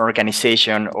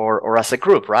organization or as a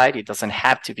group, right? It doesn't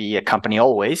have to be a company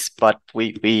always, but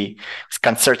we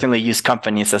can certainly use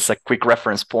companies as a quick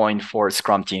reference point for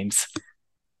Scrum teams.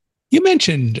 You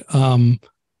mentioned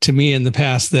to me in the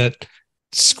past that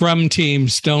Scrum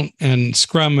teams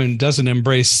Scrum doesn't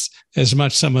embrace as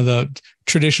much some of the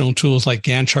traditional tools like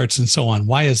Gantt charts and so on.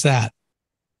 Why is that?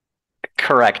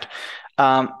 Correct.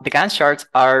 The Gantt charts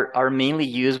are mainly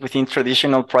used within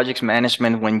traditional project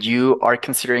management when you are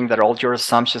considering that all your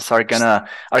assumptions are gonna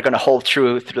hold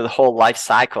true through the whole life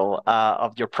cycle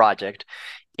of your project.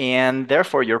 And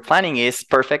therefore, your planning is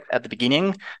perfect at the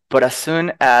beginning, but as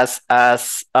soon as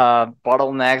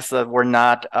bottlenecks that were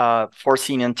not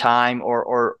foreseen in time,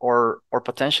 or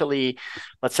potentially,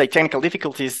 let's say, technical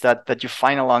difficulties that you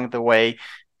find along the way,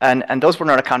 and those were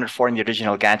not accounted for in the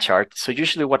original Gantt chart. So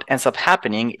usually, what ends up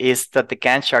happening is that the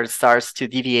Gantt chart starts to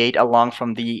deviate along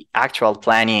from the actual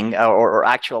planning or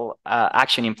actual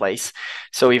action in place.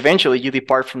 So eventually, you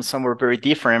depart from somewhere very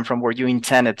different from where you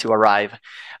intended to arrive.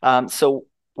 So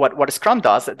what Scrum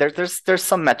does, there's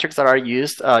some metrics that are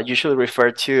used, usually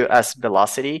referred to as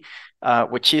velocity,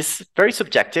 which is very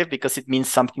subjective because it means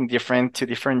something different to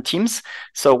different teams.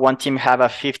 So one team have a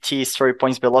 50 story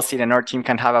points velocity, and another team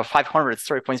can have a 500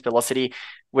 story points velocity,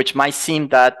 which might seem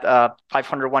that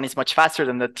 501 is much faster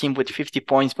than the team with 50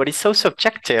 points, but it's so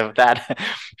subjective that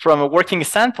from a working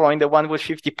standpoint, the one with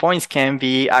 50 points can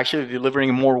be actually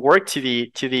delivering more work to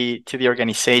the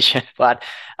organization. But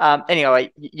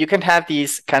anyway, you can have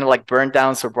these kind of like burn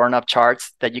downs or burn up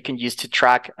charts that you can use to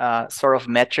track sort of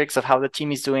metrics of how the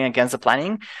team is doing against the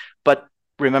planning. But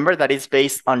remember that it's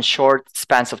based on short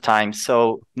spans of time,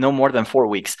 so no more than 4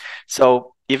 weeks.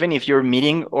 So even if you're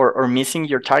meeting or missing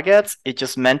your targets, it's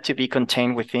just meant to be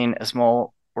contained within a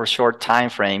small or short time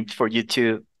frame for you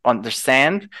to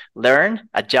understand, learn,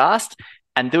 adjust,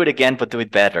 and do it again, but do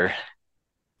it better.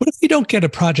 What if you don't get a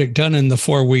project done in the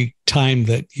 4-week time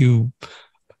that you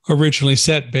originally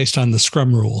set based on the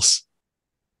Scrum rules?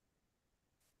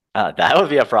 That would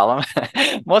be a problem.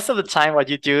 Most of the time, what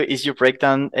you do is you break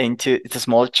down into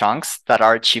small chunks that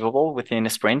are achievable within a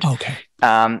sprint. Okay.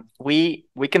 We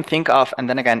can think of, and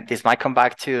then again, this might come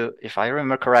back to, if I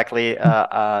remember correctly,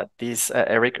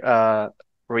 Eric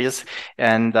Ries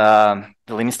and the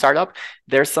Lean Startup.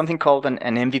 There's something called an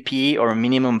MVP, or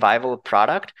minimum viable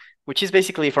product, which is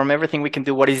basically from everything we can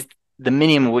do, what is the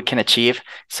minimum we can achieve.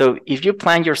 So if you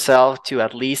plan yourself to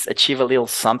at least achieve a little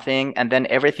something, and then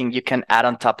everything you can add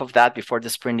on top of that before the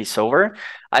sprint is over,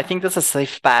 I think that's a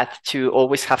safe path to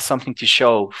always have something to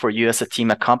show for you as a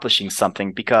team accomplishing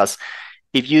something. Because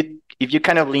if you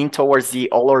kind of lean towards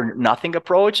the all or nothing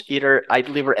approach, either I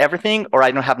deliver everything or I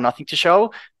don't have nothing to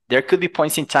show, there could be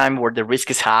points in time where the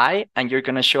risk is high and you're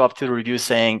going to show up to the review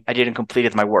saying, I didn't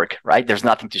complete my work, right? There's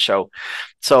nothing to show.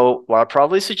 So what I'll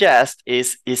probably suggest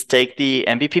is take the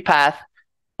MVP path,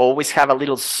 always have a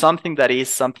little something that is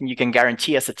something you can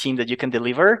guarantee as a team that you can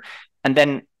deliver. And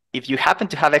then if you happen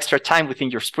to have extra time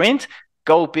within your sprint,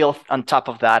 go build on top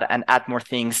of that and add more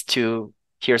things to,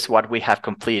 here's what we have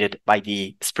completed by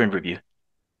the sprint review.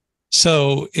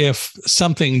 So if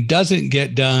something doesn't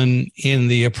get done in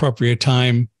the appropriate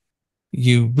time,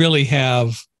 you really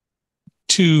have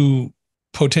two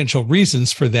potential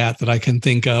reasons for that I can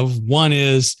think of. One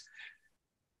is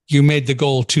you made the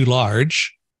goal too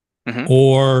large,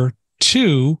 or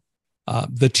two,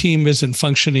 the team isn't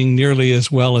functioning nearly as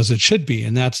well as it should be.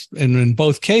 And in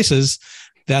both cases,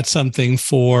 that's something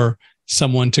for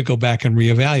someone to go back and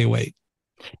reevaluate.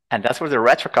 And that's where the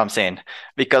retro comes in,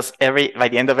 because by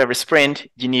the end of every sprint,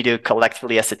 you need to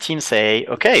collectively as a team say,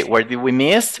 okay, where did we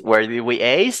miss? Where did we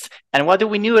ace? And what do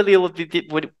we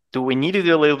do we need to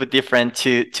do a little bit different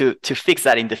to fix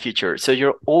that in the future? So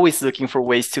you're always looking for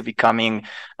ways to becoming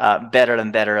better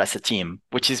and better as a team,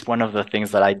 which is one of the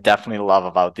things that I definitely love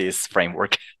about this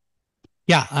framework.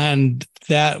 Yeah, and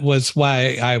that was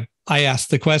why I asked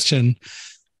the question,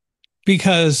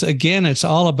 because again, it's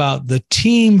all about the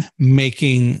team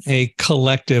making a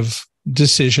collective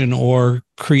decision or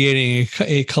creating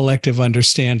a collective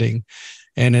understanding.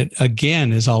 And it,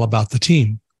 again, is all about the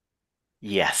team.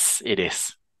 Yes, it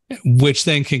is. Which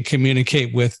then can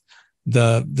communicate with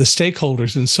the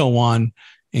stakeholders and so on,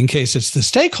 in case it's the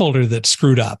stakeholder that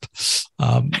screwed up.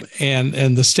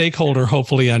 And the stakeholder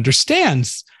hopefully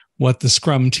understands what the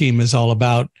Scrum team is all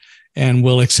about and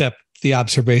will accept the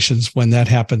observations when that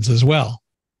happens as well.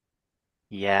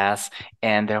 Yes,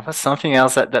 and there was something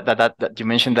else that you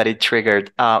mentioned that it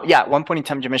triggered. Yeah, at one point in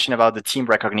time you mentioned about the team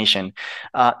recognition.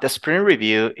 The sprint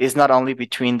review is not only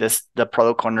between the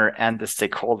product owner and the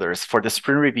stakeholders. For the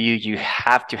sprint review, you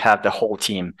have to have the whole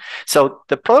team. So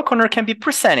the product owner can be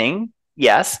presenting,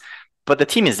 yes, but the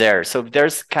team is there. So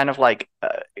there's kind of like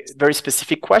very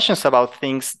specific questions about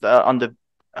things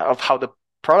of how the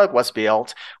product was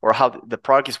built or how the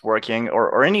product is working,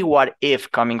 or any what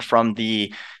if coming from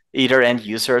the either end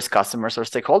users, customers, or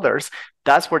stakeholders.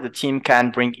 That's where the team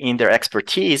can bring in their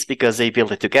expertise because they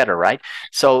build it together, right?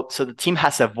 So the team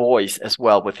has a voice as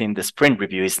well within the sprint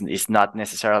review. It's not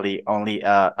necessarily only,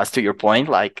 as to your point,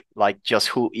 like just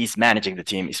who is managing the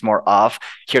team. It's more of,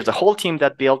 here's the whole team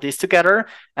that built this together,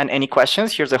 and any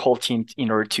questions, here's the whole team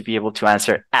in order to be able to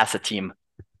answer as a team.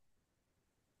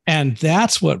 And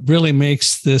that's what really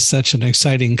makes this such an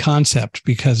exciting concept,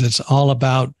 because it's all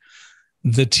about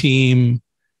the team.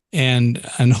 And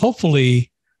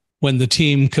hopefully when the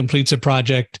team completes a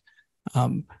project,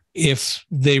 if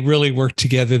they really work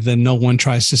together, then no one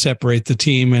tries to separate the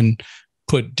team and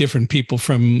put different people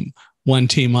from one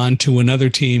team onto another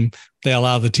team. They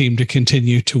allow the team to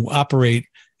continue to operate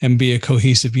and be a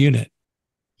cohesive unit.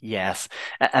 Yes.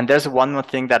 And there's one more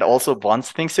thing that also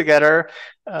bonds things together,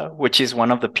 which is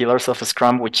one of the pillars of a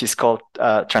Scrum, which is called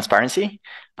transparency.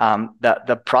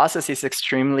 The process is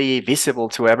extremely visible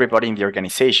to everybody in the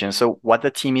organization. So what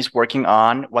the team is working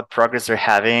on, what progress they're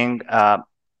having,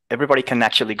 everybody can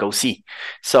actually go see.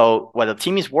 So while the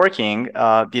team is working,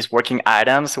 these working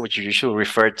items, which you usually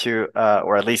refer to,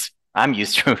 or at least I'm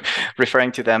used to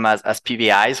referring to them as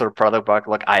PBIs or product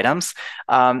backlog items.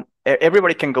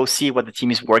 Everybody can go see what the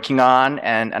team is working on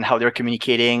and how they're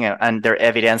communicating and their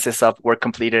evidences of work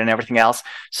completed and everything else.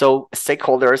 So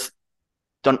stakeholders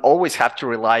don't always have to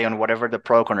rely on whatever the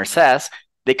product owner says.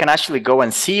 They can actually go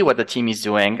and see what the team is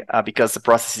doing because the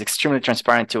process is extremely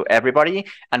transparent to everybody,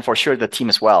 and for sure the team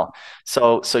as well.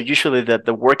 So usually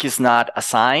the work is not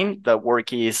assigned, the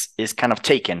work is kind of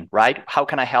taken, right? How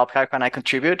can I help? How can I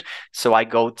contribute? So I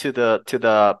go to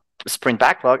the sprint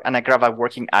backlog and I grab a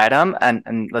working item,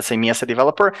 and let's say me as a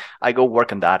developer, I go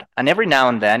work on that. And every now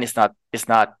and then it's not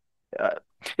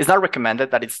recommended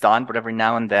that it's done, but every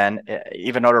now and then,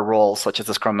 even other roles such as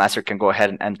the Scrum Master can go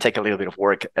ahead and take a little bit of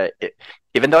work.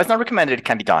 Even though it's not recommended, it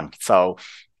can be done. So,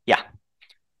 yeah.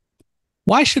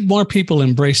 Why should more people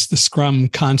embrace the Scrum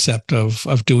concept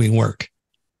of doing work?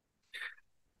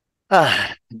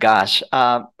 Gosh,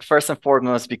 first and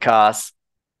foremost, because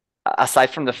aside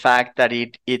from the fact that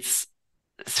it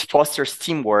fosters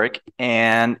teamwork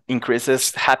and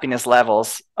increases happiness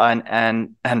levels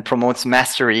and promotes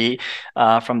mastery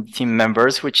from the team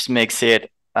members, which makes it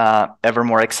ever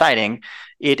more exciting.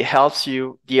 It helps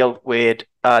you deal with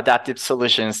adaptive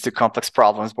solutions to complex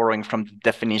problems, borrowing from the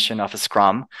definition of a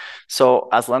Scrum. So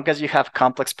as long as you have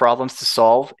complex problems to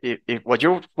solve, if what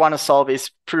you want to solve is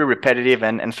pretty repetitive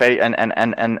and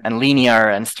linear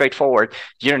and straightforward,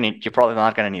 you're probably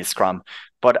not going to need Scrum.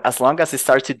 But as long as it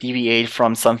starts to deviate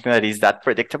from something that is that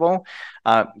predictable,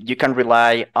 you can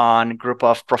rely on a group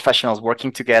of professionals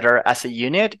working together as a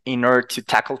unit in order to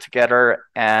tackle together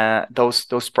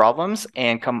those problems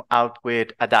and come out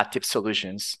with adaptive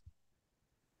solutions.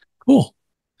 Cool.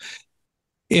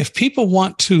 If people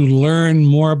want to learn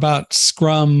more about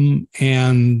Scrum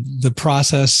and the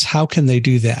process, how can they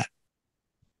do that?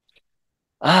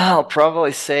 I'll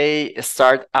probably say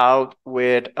start out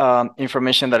with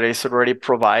information that is already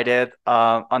provided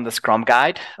on the Scrum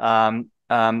Guide.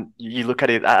 You look at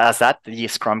it as the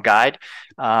Scrum Guide.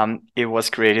 It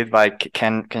was created by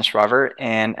Ken Schraver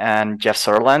and Jeff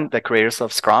Sutherland, the creators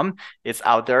of Scrum. It's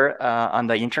out there on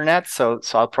the internet. So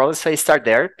I'll probably say start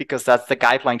there because that's the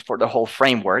guideline for the whole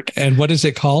framework. And what is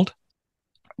it called?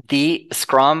 The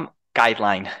Scrum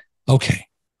Guideline. Okay.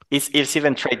 It's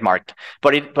even trademarked,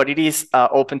 but it is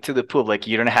open to the public.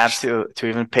 You don't have to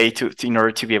even pay to in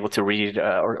order to be able to read it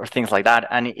or things like that.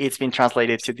 And it's been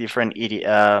translated to different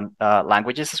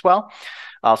languages as well.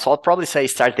 So I'll probably say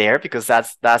start there, because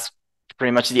that's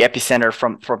pretty much the epicenter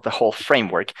from the whole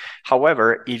framework.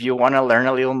 However, if you want to learn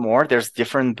a little more, there's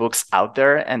different books out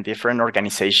there and different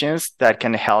organizations that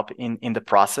can help in the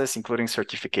process, including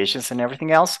certifications and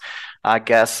everything else. I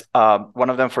guess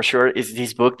one of them for sure is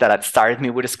this book that had started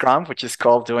me with Scrum, which is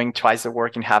called Doing Twice the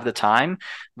Work in Half the Time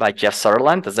by Jeff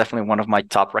Sutherland. That's definitely one of my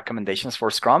top recommendations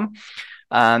for Scrum.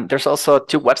 There's also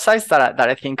 2 websites that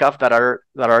I think of that are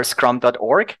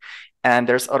scrum.org. And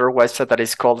there's other website that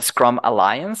is called Scrum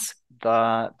Alliance.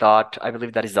 I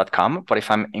believe that is .com, but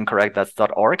if I'm incorrect, that's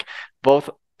 .org.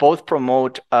 Both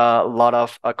promote a lot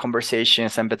of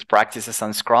conversations and best practices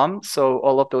on Scrum. So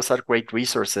all of those are great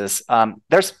resources.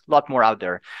 There's a lot more out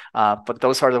there, but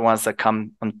those are the ones that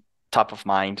come on top of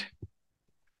mind.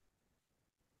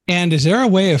 And is there a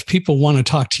way, if people want to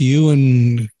talk to you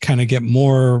and kind of get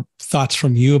more thoughts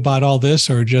from you about all this,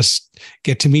 or just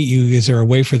get to meet you, is there a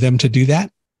way for them to do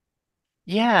that?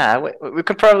 Yeah, we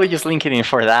could probably use LinkedIn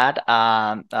for that.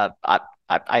 I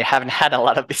haven't had a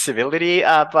lot of visibility,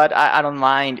 but I don't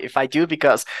mind if I do,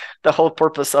 because the whole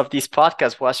purpose of this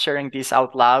podcast was sharing this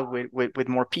out loud with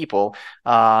more people.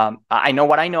 I know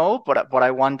what I know, but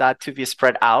I want that to be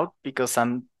spread out, because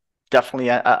I'm definitely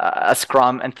a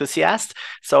Scrum enthusiast.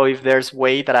 So if there's a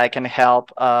way that I can help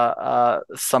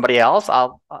somebody else,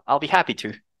 I'll be happy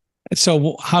to.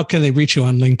 So how can they reach you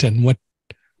on LinkedIn? What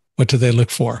do they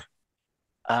look for?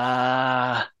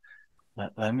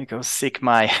 Let me go seek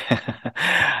my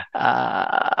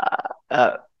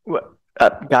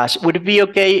gosh, would it be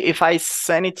okay if I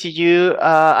send it to you?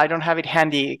 I don't have it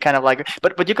handy, kind of like,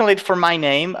 but you can look for my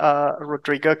name,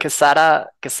 Rodrigo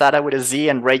Quezada with a Z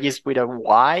and Reyes with a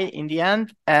Y in the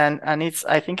end, and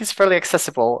I think it's fairly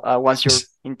accessible once you're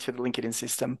into the LinkedIn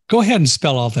system. Go ahead and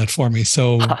spell all that for me.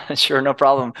 So sure, no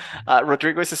problem.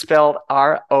 Rodrigo is spelled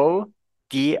RODRIGO.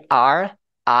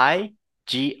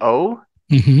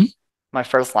 Mm-hmm. My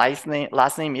first last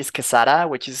name is Quezada,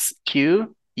 which is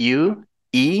QUEZ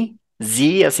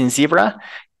as in zebra,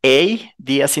 AD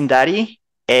as in daddy,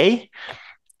 A.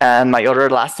 And my other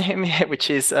last name, which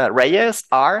is Reyes,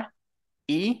 REYES.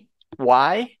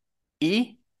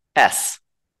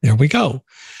 There we go.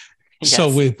 Yes. So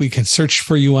we can search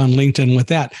for you on LinkedIn with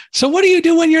that. So what do you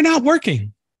do when you're not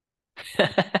working?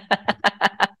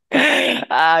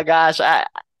 Gosh,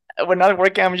 when not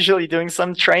working, I'm usually doing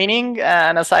some training,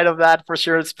 and aside of that, for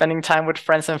sure, spending time with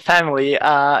friends and family.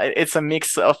 It's a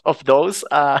mix of those.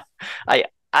 I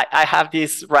have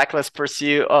this reckless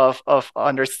pursuit of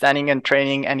understanding and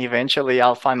training, and eventually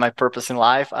I'll find my purpose in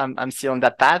life. I'm still on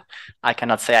that path. I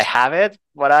cannot say I have it,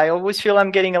 but I always feel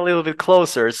I'm getting a little bit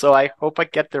closer. So I hope I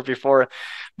get there before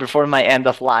my end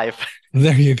of life.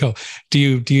 There you go. Do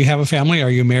you have a family? Are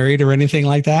you married or anything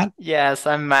like that? Yes,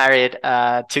 I'm married.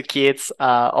 2 kids,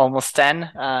 almost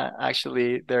 10.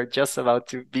 Actually, they're just about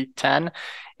to be 10.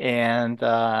 And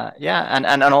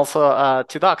and also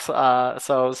 2 dogs.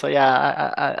 So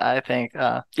yeah, I think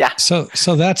yeah.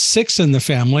 So that's 6 in the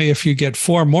family. If you get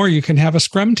 4 more, you can have a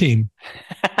Scrum team.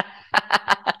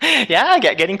 Yeah,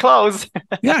 getting close.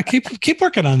 Yeah, keep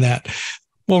working on that.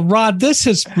 Well, Rod, this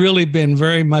has really been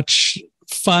very much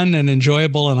fun and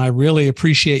enjoyable, and I really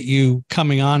appreciate you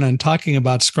coming on and talking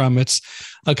about Scrum. It's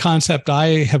a concept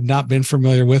I have not been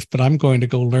familiar with, but I'm going to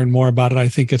go learn more about it. I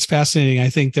think it's fascinating. I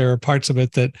think there are parts of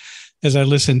it that, as I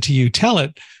listen to you tell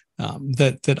it,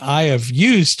 that I have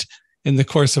used in the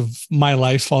course of my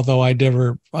life, although I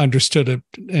never understood it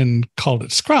and called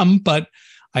it Scrum, but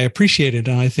I appreciate it.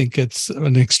 And I think it's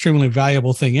an extremely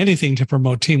valuable thing. Anything to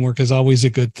promote teamwork is always a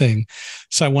good thing.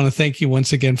 So I want to thank you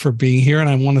once again for being here. And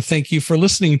I want to thank you for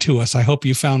listening to us. I hope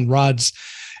you found Rod's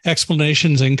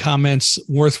explanations and comments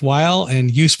worthwhile and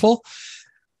useful.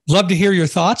 Love to hear your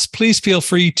thoughts. Please feel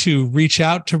free to reach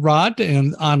out to Rod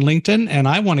and on LinkedIn. And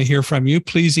I want to hear from you.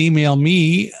 Please email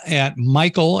me at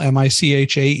Michael,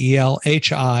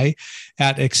 MICHAELHI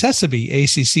at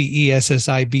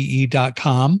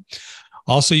accessibe.com.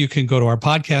 Also, you can go to our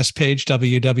podcast page,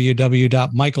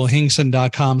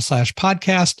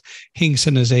 www.michaelhingson.com/podcast.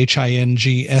 Hingson is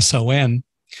HINGSON.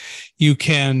 You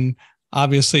can,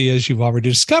 obviously, as you've already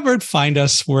discovered, find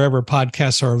us wherever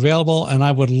podcasts are available. And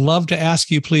I would love to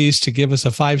ask you, please, to give us a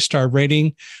 5-star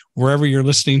rating wherever you're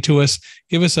listening to us.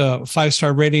 Give us a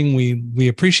 5-star rating. We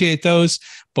appreciate those,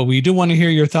 but we do want to hear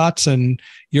your thoughts and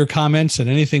your comments and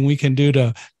anything we can do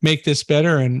to make this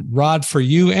better. And Rod, for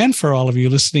you and for all of you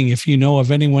listening, if you know of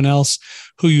anyone else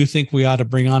who you think we ought to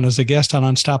bring on as a guest on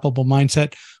Unstoppable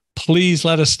Mindset, please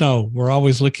let us know. We're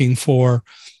always looking for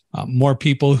more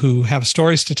people who have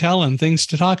stories to tell and things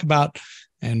to talk about,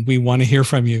 and we want to hear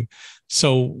from you.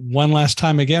 So one last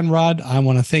time again, Rod, I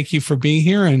want to thank you for being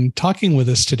here and talking with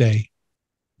us today.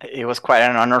 It was quite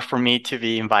an honor for me to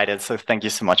be invited. So thank you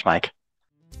so much, Mike.